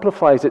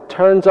amplifies it,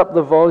 turns up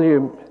the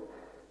volume.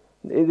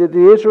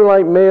 The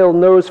Israelite male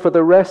knows for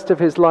the rest of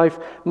his life,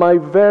 my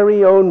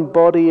very own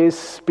body is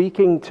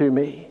speaking to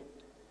me.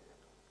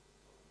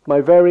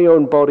 My very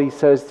own body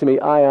says to me,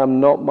 I am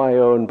not my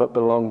own, but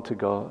belong to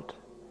God.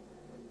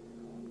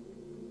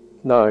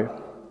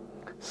 Now,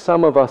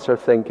 some of us are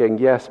thinking,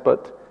 yes,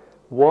 but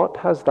what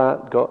has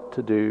that got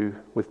to do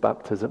with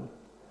baptism?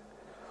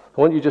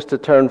 I want you just to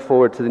turn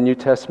forward to the New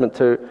Testament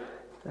to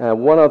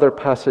one other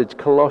passage,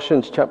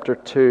 Colossians chapter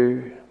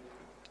 2.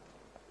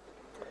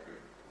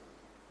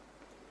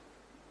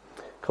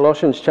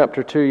 Colossians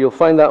chapter 2, you'll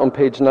find that on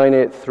page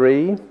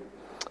 983.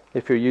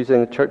 If you're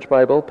using the Church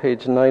Bible,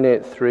 page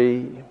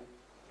 983.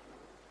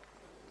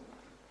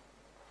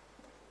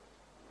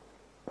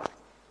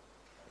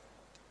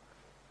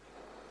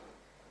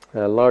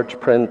 Large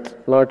print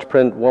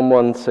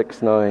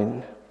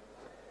 1169.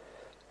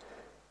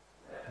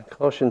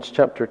 Colossians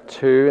chapter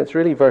 2, it's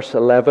really verse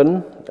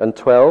 11 and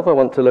 12 I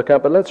want to look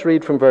at, but let's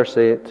read from verse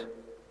 8.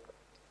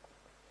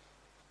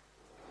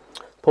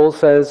 Paul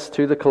says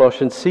to the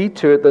Colossians, see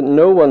to it that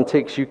no one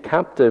takes you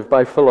captive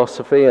by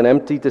philosophy and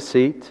empty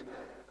deceit,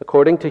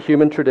 according to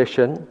human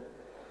tradition,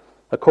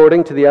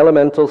 according to the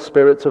elemental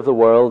spirits of the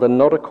world, and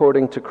not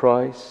according to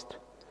Christ.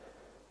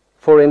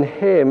 For in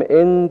him,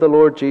 in the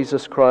Lord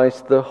Jesus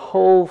Christ, the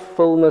whole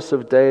fullness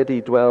of deity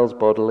dwells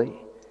bodily.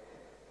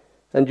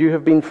 And you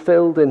have been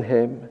filled in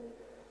him,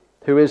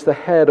 who is the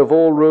head of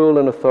all rule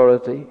and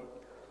authority.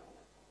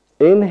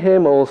 In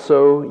him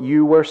also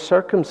you were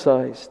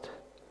circumcised,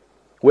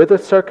 with a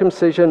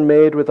circumcision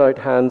made without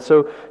hands.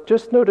 So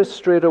just notice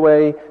straight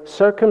away,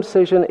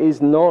 circumcision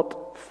is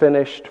not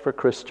finished for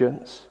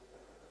Christians.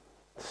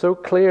 So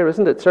clear,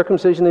 isn't it?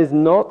 Circumcision is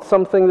not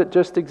something that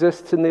just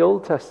exists in the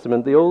Old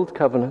Testament, the Old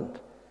Covenant.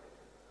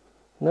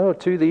 No,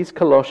 to these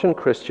Colossian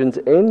Christians,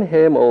 in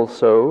him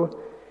also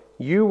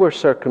you were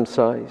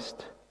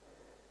circumcised.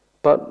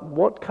 But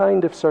what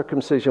kind of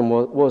circumcision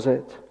was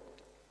it?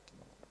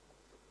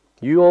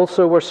 You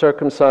also were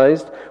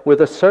circumcised with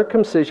a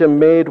circumcision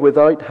made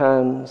without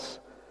hands,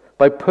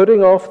 by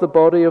putting off the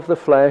body of the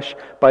flesh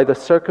by the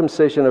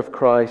circumcision of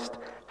Christ,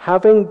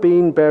 having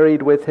been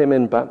buried with him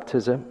in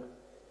baptism,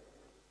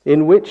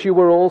 in which you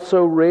were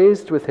also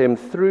raised with him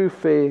through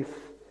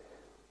faith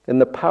in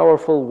the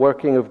powerful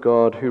working of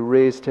God who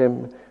raised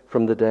him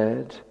from the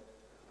dead.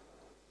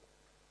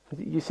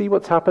 You see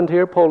what's happened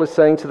here? Paul is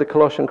saying to the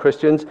Colossian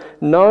Christians,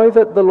 now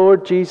that the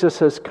Lord Jesus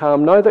has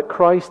come, now that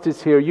Christ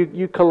is here,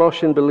 you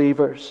Colossian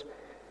believers,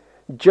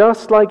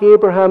 just like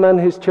Abraham and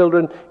his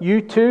children,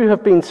 you too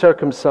have been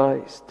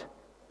circumcised.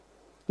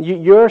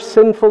 Your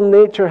sinful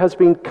nature has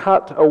been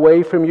cut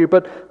away from you.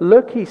 But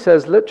look, he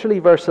says, literally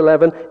verse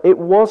 11, it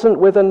wasn't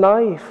with a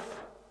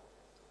knife.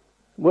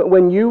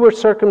 When you were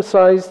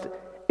circumcised,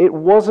 it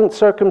wasn't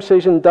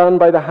circumcision done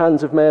by the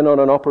hands of men on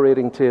an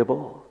operating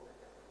table.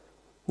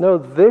 No,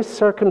 this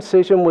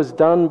circumcision was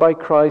done by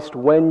Christ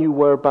when you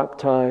were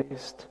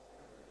baptized.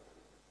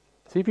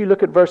 See, if you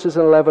look at verses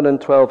 11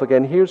 and 12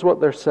 again, here's what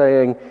they're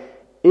saying.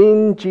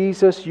 In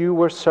Jesus you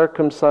were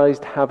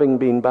circumcised having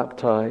been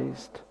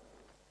baptized.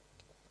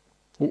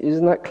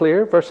 Isn't that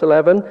clear? Verse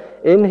 11,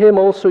 in him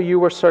also you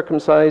were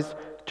circumcised.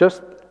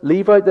 Just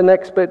leave out the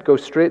next bit, go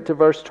straight to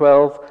verse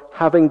 12,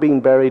 having been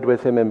buried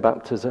with him in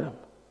baptism.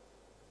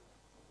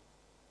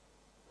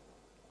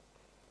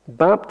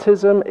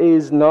 Baptism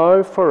is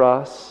now for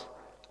us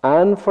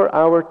and for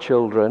our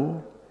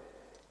children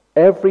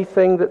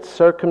everything that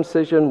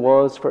circumcision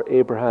was for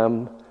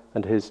Abraham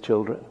and his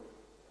children.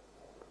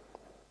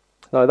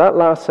 Now that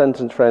last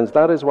sentence, friends,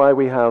 that is why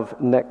we have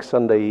next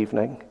Sunday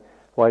evening.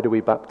 Why do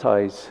we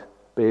baptize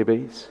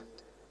babies?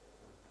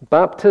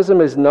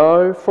 Baptism is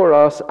now for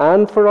us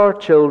and for our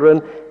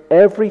children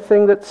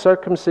everything that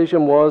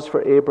circumcision was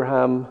for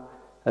Abraham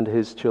and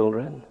his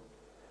children.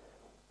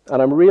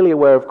 And I'm really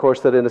aware, of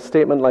course, that in a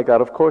statement like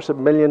that, of course, a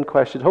million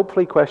questions,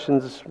 hopefully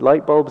questions,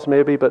 light bulbs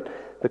maybe, but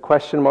the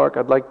question mark,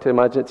 I'd like to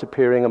imagine it's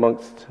appearing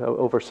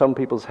over some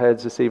people's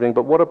heads this evening.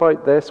 But what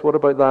about this? What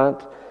about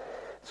that?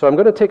 So I'm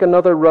going to take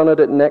another run at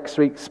it next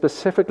week,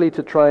 specifically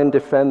to try and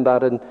defend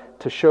that and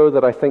to show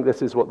that I think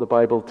this is what the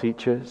Bible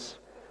teaches.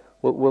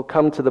 We'll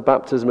come to the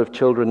baptism of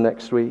children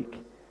next week.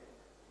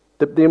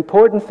 The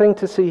important thing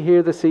to see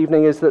here this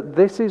evening is that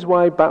this is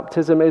why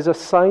baptism is a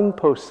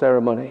signpost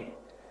ceremony.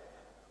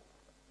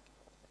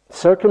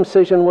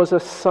 Circumcision was a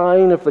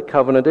sign of the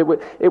covenant.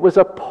 It was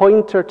a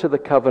pointer to the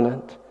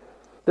covenant.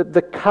 That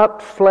the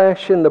cut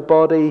flesh in the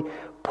body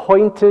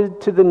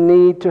pointed to the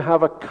need to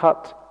have a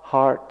cut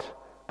heart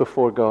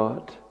before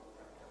God.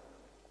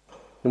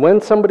 And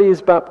when somebody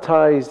is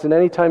baptized, and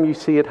any time you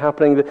see it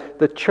happening,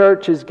 the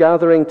church is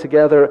gathering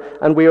together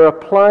and we are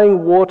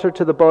applying water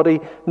to the body,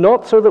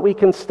 not so that we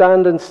can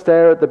stand and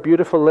stare at the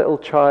beautiful little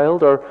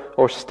child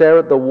or stare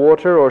at the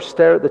water or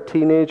stare at the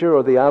teenager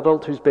or the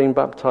adult who's being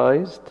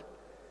baptized.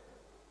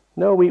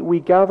 No, we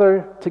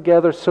gather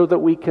together so that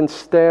we can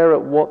stare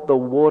at what the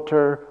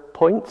water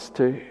points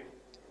to.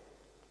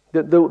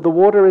 The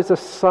water is a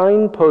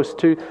signpost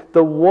to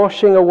the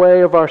washing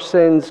away of our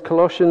sins.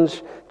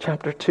 Colossians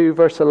chapter 2,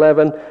 verse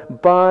 11,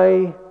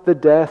 by the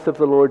death of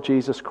the Lord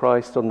Jesus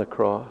Christ on the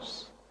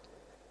cross.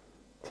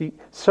 See,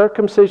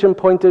 circumcision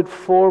pointed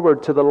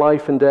forward to the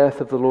life and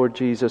death of the Lord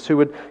Jesus, who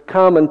would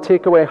come and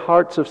take away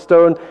hearts of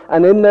stone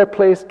and in their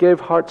place give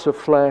hearts of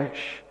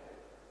flesh.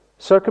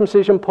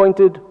 Circumcision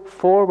pointed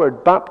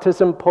forward.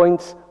 Baptism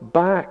points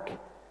back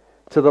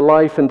to the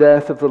life and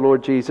death of the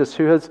Lord Jesus,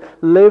 who has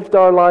lived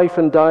our life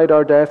and died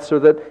our death so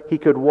that he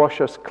could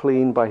wash us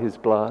clean by his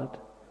blood.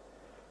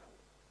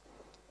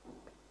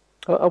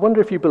 I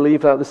wonder if you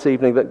believe that this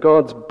evening, that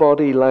God's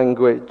body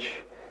language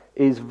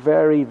is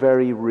very,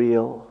 very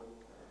real.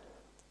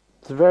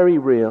 It's very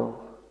real.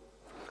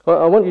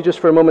 I want you just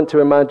for a moment to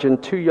imagine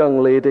two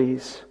young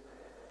ladies.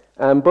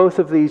 And both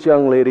of these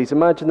young ladies,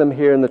 imagine them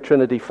here in the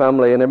Trinity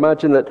family, and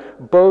imagine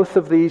that both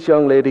of these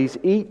young ladies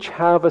each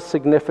have a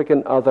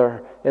significant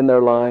other in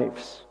their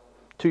lives.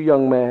 Two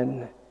young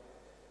men.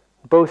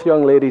 Both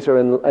young ladies are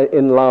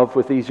in love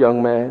with these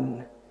young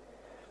men.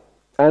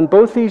 And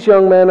both these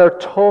young men are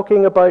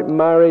talking about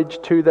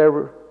marriage to their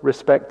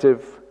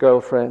respective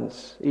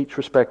girlfriends, each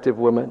respective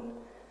woman.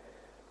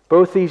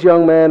 Both these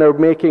young men are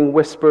making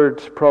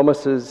whispered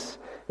promises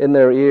in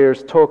their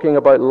ears, talking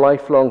about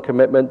lifelong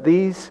commitment.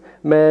 These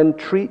men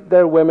treat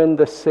their women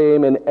the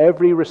same in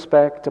every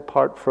respect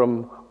apart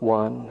from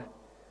one,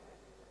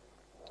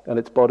 and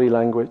it's body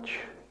language.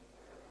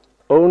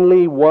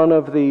 Only one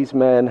of these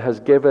men has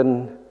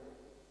given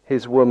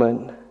his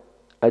woman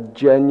a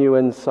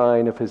genuine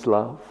sign of his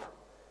love.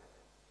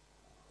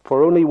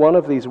 For only one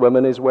of these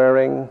women is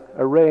wearing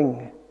a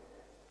ring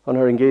on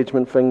her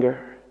engagement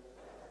finger.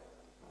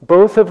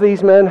 Both of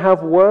these men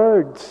have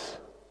words.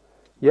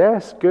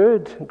 Yes,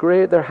 good,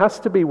 great, there has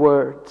to be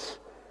words.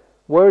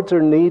 Words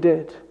are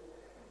needed.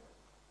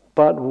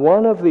 But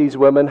one of these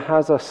women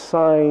has a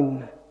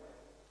sign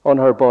on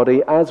her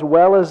body as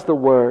well as the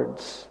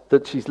words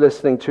that she's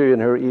listening to in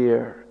her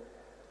ear.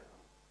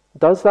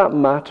 Does that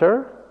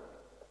matter?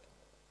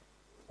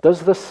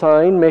 Does the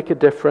sign make a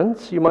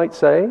difference, you might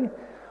say?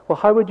 Well,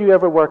 how would you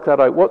ever work that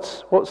out?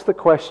 What's the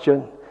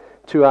question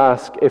to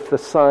ask if the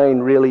sign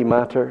really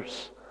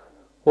matters?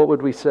 What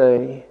would we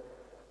say?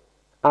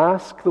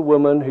 Ask the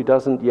woman who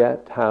doesn't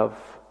yet have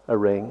a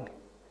ring.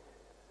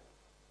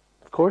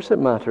 Of course it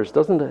matters,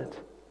 doesn't it?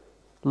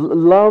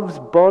 Love's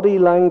body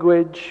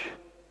language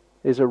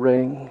is a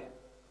ring.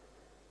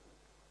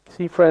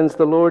 See, friends,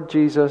 the Lord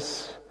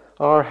Jesus,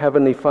 our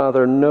Heavenly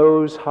Father,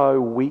 knows how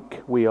weak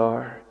we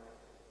are.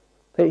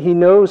 He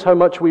knows how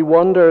much we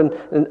wonder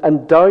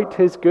and doubt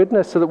his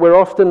goodness, so that we're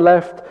often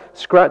left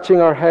scratching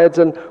our heads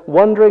and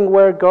wondering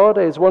where God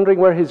is, wondering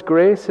where his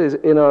grace is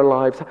in our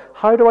lives.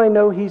 How do I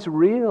know he's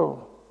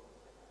real?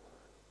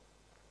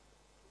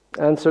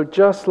 And so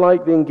just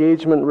like the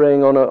engagement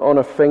ring on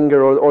a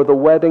finger or the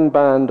wedding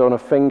band on a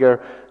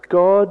finger,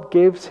 God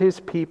gives his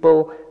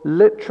people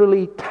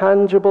literally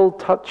tangible,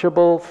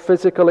 touchable,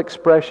 physical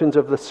expressions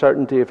of the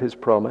certainty of his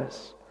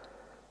promise.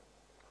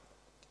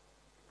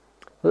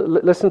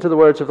 Listen to the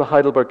words of the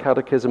Heidelberg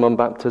Catechism on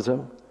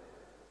baptism.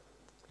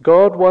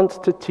 God wants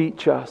to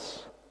teach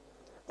us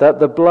that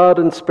the blood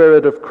and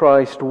Spirit of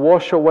Christ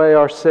wash away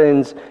our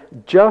sins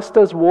just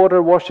as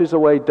water washes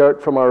away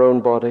dirt from our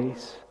own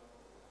bodies.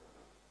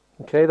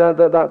 Okay,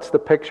 that's the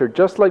picture.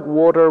 Just like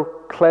water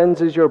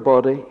cleanses your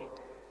body,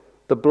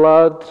 the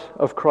blood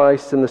of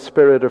Christ and the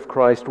Spirit of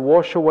Christ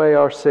wash away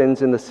our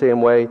sins in the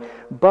same way.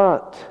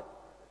 But,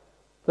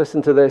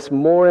 listen to this,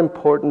 more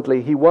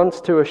importantly, he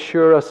wants to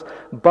assure us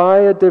by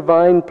a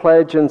divine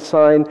pledge and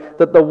sign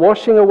that the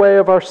washing away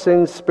of our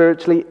sins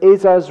spiritually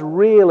is as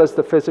real as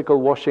the physical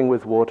washing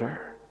with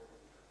water.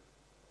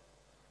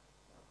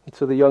 And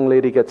so the young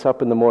lady gets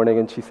up in the morning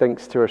and she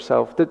thinks to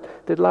herself,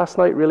 did last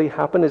night really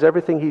happen? Is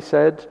everything he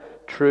said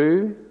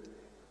true?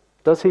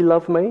 Does he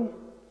love me?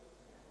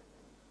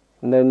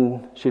 And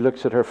then she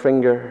looks at her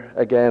finger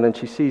again and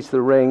she sees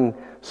the ring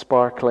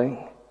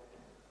sparkling.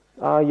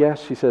 Ah,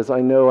 yes, she says, I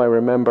know, I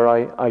remember,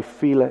 I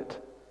feel it.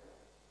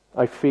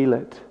 I feel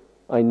it.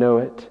 I know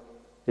it.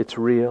 It's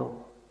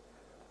real.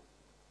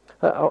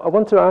 I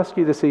want to ask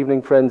you this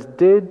evening, friends,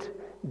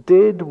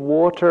 did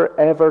water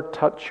ever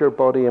touch your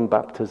body in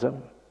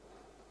baptism?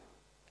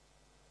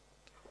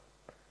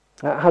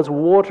 Has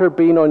water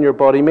been on your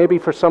body? Maybe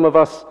for some of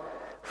us,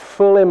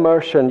 full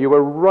immersion. You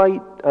were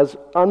right as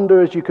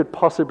under as you could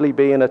possibly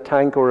be in a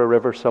tank or a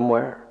river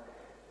somewhere.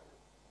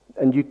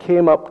 And you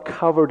came up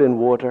covered in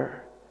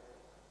water.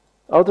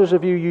 Others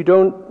of you, you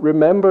don't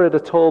remember it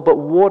at all, but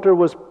water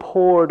was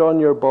poured on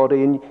your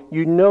body and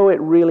you know it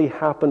really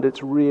happened.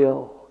 It's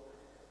real.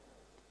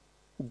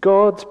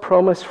 God's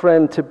promise,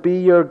 friend, to be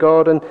your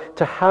God and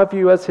to have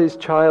you as his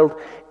child,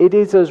 it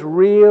is as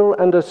real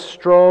and as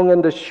strong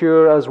and as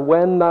sure as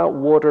when that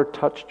water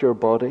touched your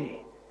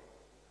body.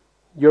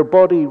 Your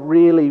body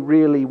really,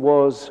 really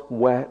was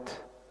wet.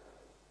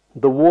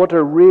 The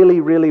water really,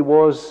 really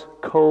was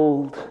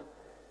cold.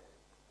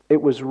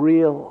 It was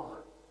real.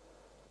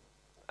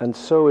 And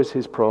so is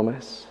his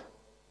promise.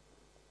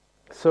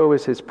 So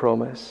is his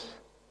promise.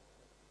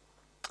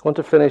 I want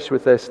to finish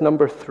with this.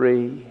 Number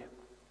 3.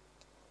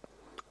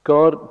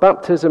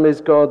 Baptism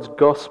is God's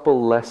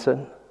gospel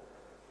lesson.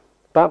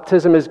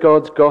 Baptism is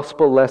God's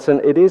gospel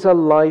lesson. It is a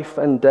life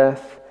and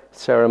death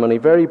ceremony.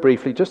 Very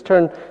briefly, just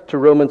turn to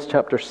Romans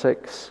chapter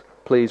 6,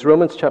 please.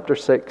 Romans chapter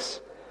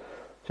 6.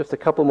 Just a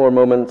couple more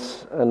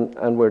moments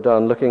and we're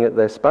done looking at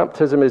this.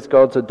 Baptism is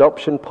God's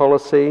adoption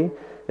policy.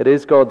 It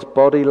is God's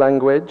body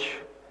language.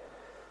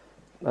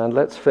 And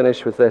let's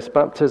finish with this.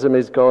 Baptism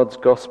is God's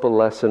gospel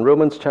lesson.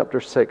 Romans chapter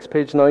 6,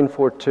 page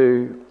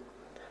 942.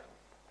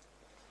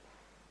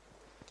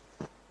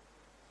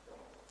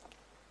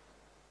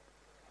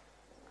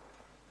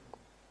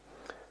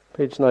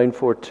 Page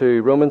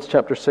 942, Romans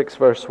chapter 6,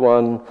 verse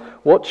 1.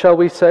 What shall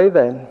we say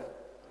then?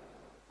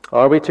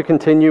 Are we to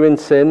continue in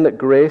sin that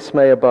grace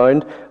may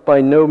abound? By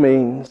no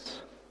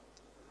means.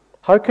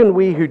 How can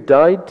we who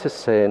died to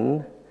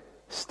sin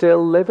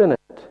still live in it?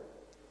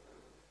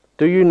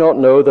 Do you not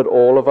know that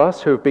all of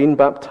us who have been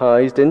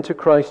baptized into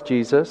Christ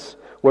Jesus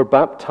were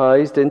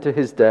baptized into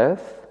his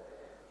death?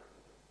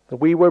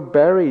 We were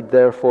buried,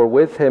 therefore,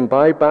 with him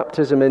by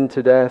baptism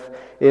into death,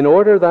 in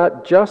order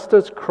that, just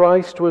as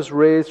Christ was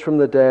raised from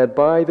the dead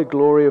by the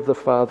glory of the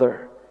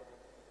Father,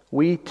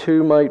 we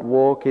too might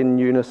walk in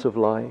newness of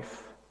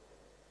life.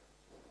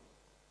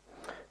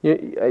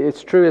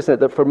 It's true, isn't it,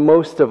 that for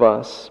most of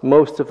us,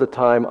 most of the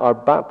time, our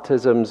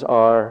baptisms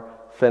are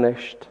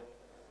finished.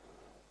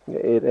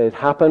 It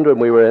happened when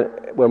we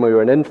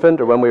were an infant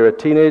or when we were a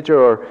teenager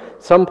or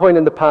some point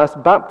in the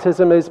past.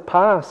 Baptism is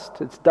past.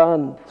 It's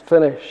done. It's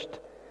finished.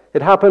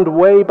 It happened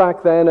way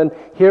back then, and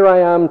here I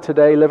am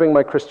today living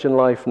my Christian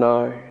life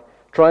now,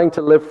 trying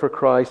to live for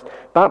Christ.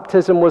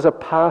 Baptism was a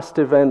past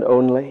event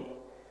only.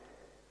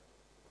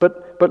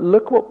 But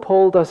look what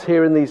Paul does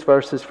here in these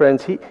verses,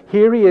 friends.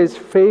 Here he is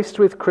faced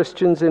with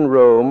Christians in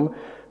Rome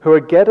who are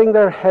getting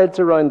their heads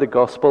around the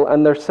gospel,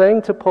 and they're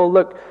saying to Paul,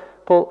 look,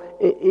 Paul,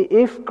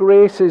 if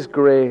grace is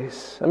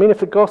grace, I mean, if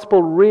the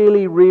gospel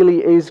really,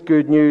 really is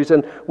good news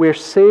and we're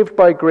saved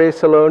by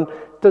grace alone,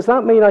 does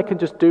that mean I can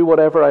just do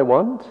whatever I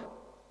want?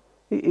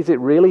 Is it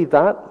really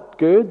that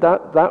good,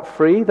 that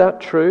free, that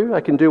true?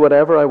 I can do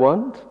whatever I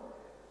want?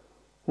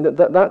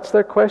 That's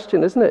their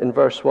question, isn't it, in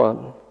verse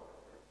 1?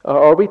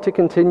 Are we to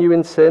continue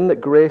in sin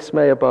that grace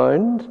may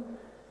abound?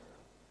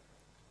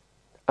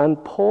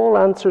 And Paul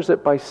answers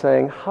it by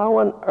saying, how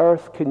on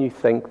earth can you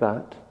think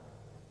that?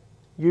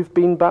 You've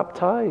been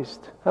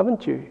baptized,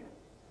 haven't you?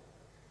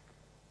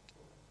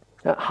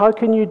 How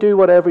can you do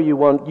whatever you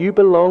want? You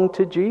belong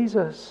to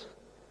Jesus.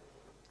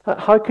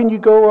 How can you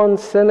go on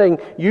sinning?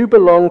 You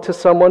belong to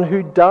someone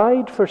who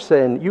died for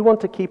sin. You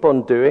want to keep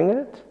on doing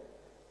it?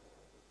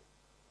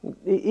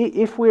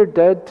 If we're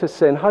dead to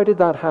sin, how did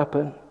that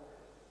happen?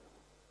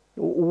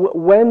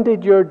 When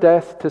did your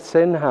death to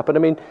sin happen? I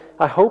mean,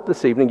 I hope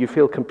this evening you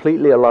feel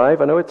completely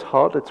alive. I know it's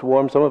hot, it's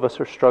warm, some of us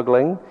are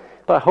struggling,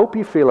 but I hope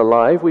you feel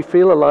alive. We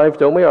feel alive,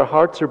 don't we? Our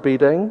hearts are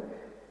beating.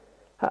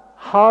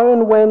 How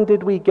and when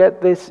did we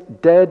get this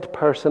dead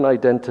person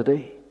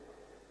identity?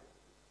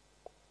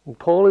 And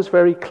Paul is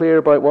very clear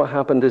about what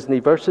happened, isn't he?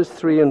 Verses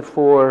 3 and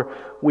 4,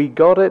 we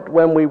got it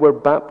when we were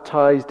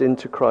baptized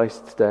into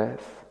Christ's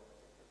death.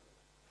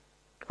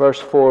 Verse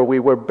 4, we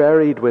were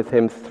buried with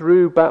him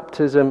through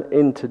baptism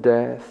into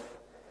death.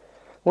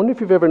 I wonder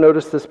if you've ever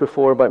noticed this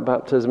before about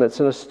baptism. It's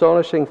an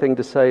astonishing thing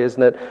to say,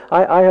 isn't it?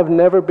 I have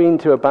never been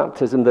to a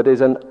baptism that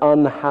is an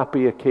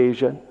unhappy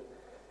occasion.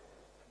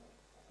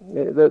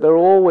 They're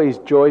always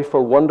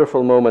joyful,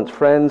 wonderful moments.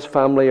 Friends,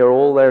 family are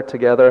all there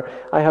together.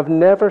 I have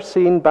never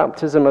seen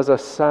baptism as a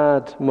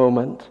sad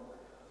moment.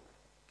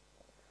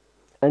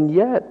 And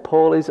yet,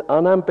 Paul is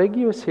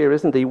unambiguous here,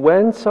 isn't he?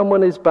 When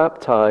someone is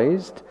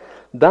baptized,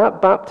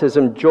 that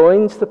baptism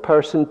joins the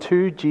person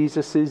to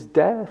Jesus'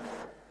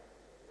 death.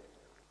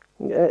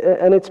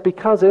 And it's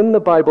because in the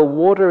Bible,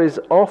 water is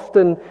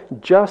often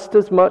just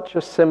as much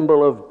a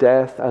symbol of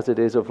death as it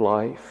is of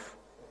life.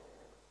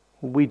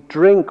 We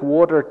drink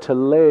water to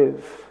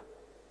live,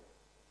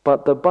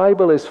 but the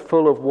Bible is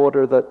full of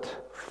water that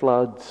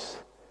floods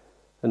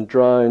and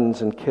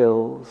drowns and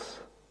kills.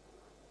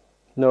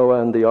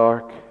 Noah and the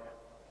ark.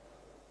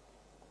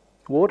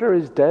 Water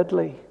is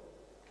deadly.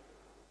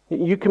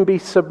 You can be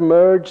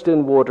submerged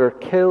in water,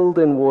 killed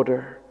in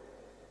water.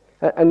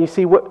 And you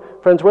see,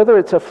 friends, whether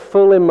it's a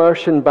full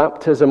immersion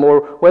baptism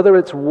or whether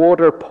it's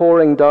water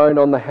pouring down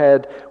on the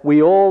head,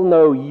 we all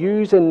know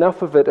use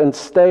enough of it and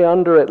stay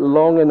under it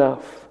long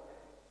enough,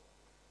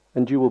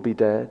 and you will be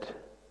dead.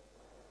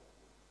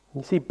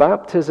 You see,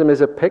 baptism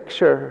is a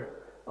picture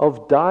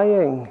of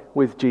dying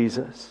with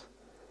Jesus.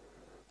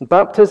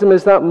 Baptism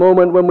is that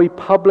moment when we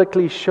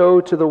publicly show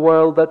to the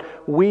world that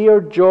we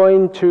are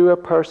joined to a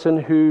person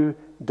who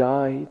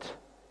died.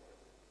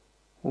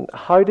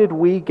 How did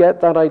we get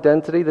that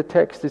identity? The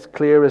text is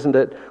clear, isn't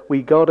it?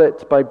 We got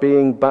it by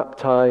being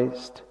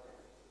baptized.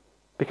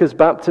 Because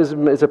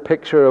baptism is a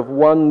picture of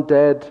one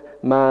dead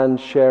man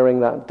sharing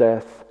that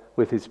death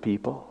with his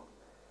people.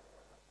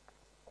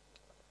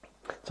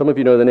 Some of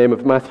you know the name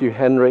of Matthew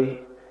Henry.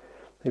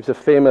 He was a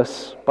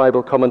famous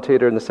Bible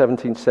commentator in the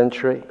 17th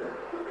century.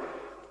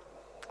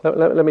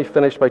 Let me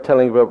finish by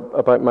telling you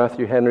about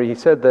Matthew Henry. He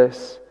said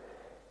this.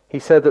 He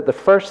said that the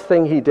first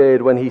thing he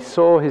did when he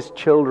saw his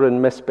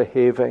children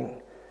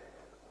misbehaving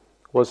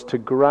was to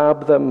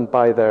grab them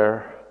by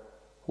their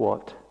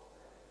what?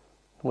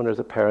 I wonder as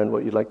a parent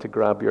what you'd like to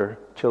grab your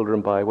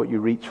children by, what you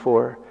reach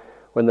for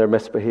when they're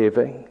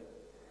misbehaving,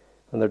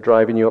 when they're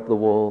driving you up the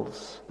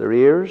walls. Their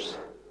ears,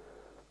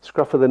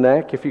 scruff of the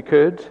neck if you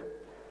could.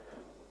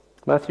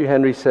 Matthew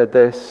Henry said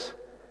this,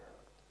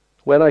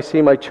 when I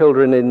see my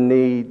children in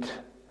need,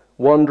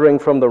 wandering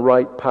from the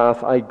right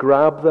path, I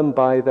grab them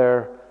by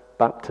their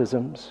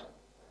baptisms.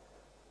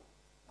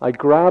 I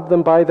grab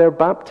them by their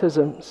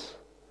baptisms.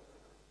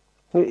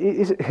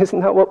 Isn't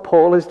that what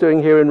Paul is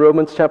doing here in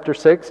Romans chapter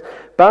 6?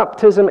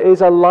 Baptism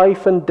is a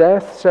life and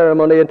death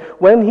ceremony, and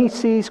when he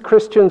sees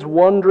Christians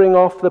wandering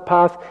off the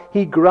path,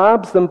 he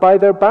grabs them by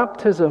their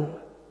baptism.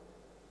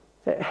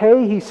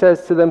 Hey, he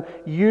says to them,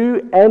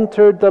 you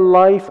entered the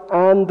life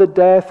and the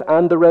death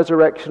and the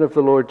resurrection of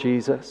the Lord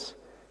Jesus.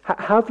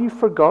 Have you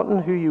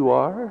forgotten who you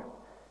are?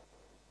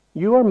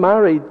 You are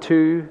married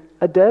to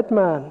a dead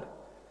man,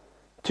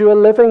 to a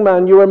living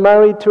man. You are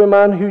married to a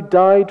man who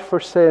died for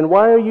sin.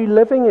 Why are you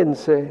living in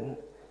sin?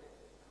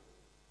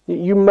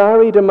 You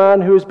married a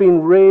man who has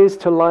been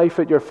raised to life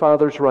at your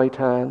Father's right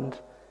hand.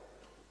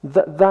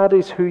 That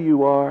is who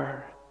you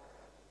are.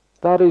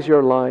 That is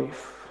your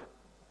life.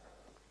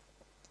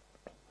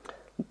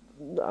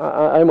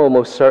 I'm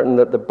almost certain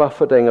that the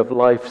buffeting of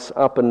life's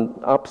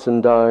ups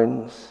and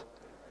downs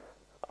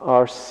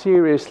are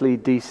seriously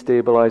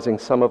destabilizing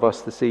some of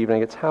us this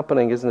evening. It's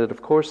happening, isn't it? Of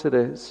course it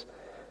is.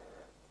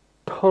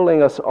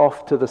 Pulling us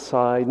off to the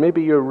side.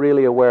 Maybe you're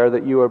really aware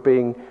that you are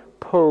being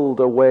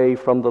pulled away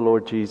from the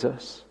Lord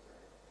Jesus.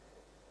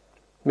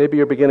 Maybe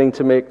you're beginning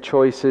to make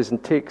choices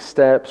and take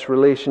steps,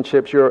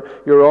 relationships, your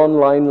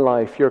online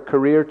life, your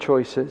career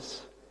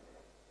choices.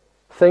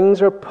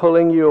 Things are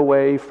pulling you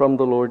away from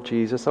the Lord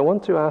Jesus. I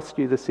want to ask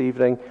you this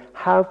evening,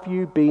 have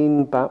you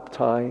been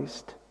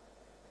baptized?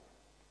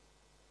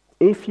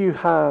 If you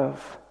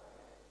have,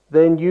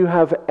 then you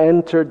have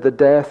entered the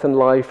death and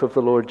life of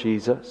the Lord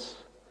Jesus.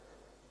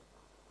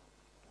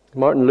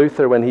 Martin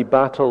Luther, when he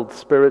battled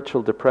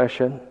spiritual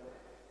depression,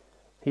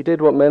 he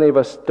did what many of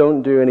us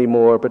don't do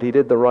anymore, but he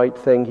did the right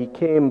thing. He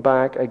came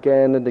back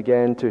again and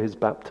again to his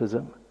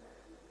baptism.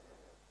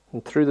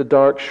 And through the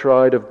dark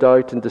shroud of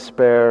doubt and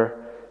despair,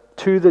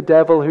 to the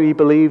devil who he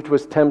believed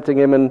was tempting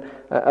him and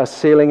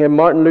assailing him,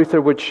 Martin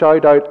Luther would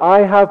shout out,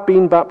 I have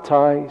been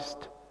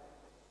baptized.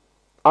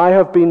 I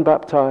have been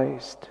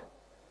baptized.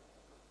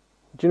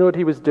 Do you know what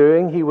he was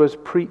doing? He was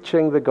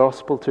preaching the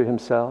gospel to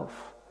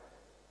himself.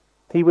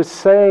 He was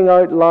saying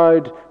out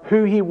loud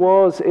who he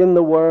was in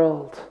the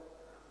world.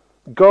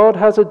 God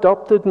has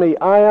adopted me.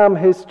 I am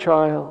his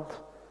child.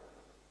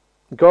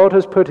 God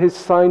has put his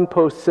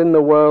signposts in the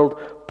world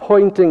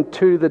pointing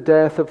to the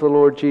death of the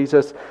Lord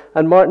Jesus.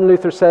 And Martin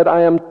Luther said,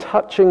 I am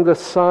touching the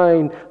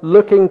sign,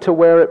 looking to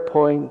where it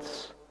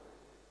points.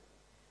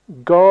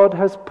 God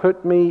has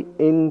put me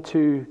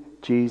into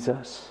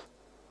Jesus.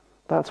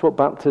 That's what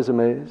baptism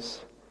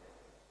is.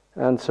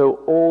 And so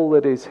all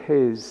that is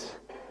his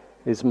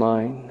is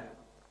mine.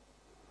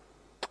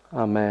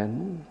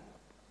 Amen.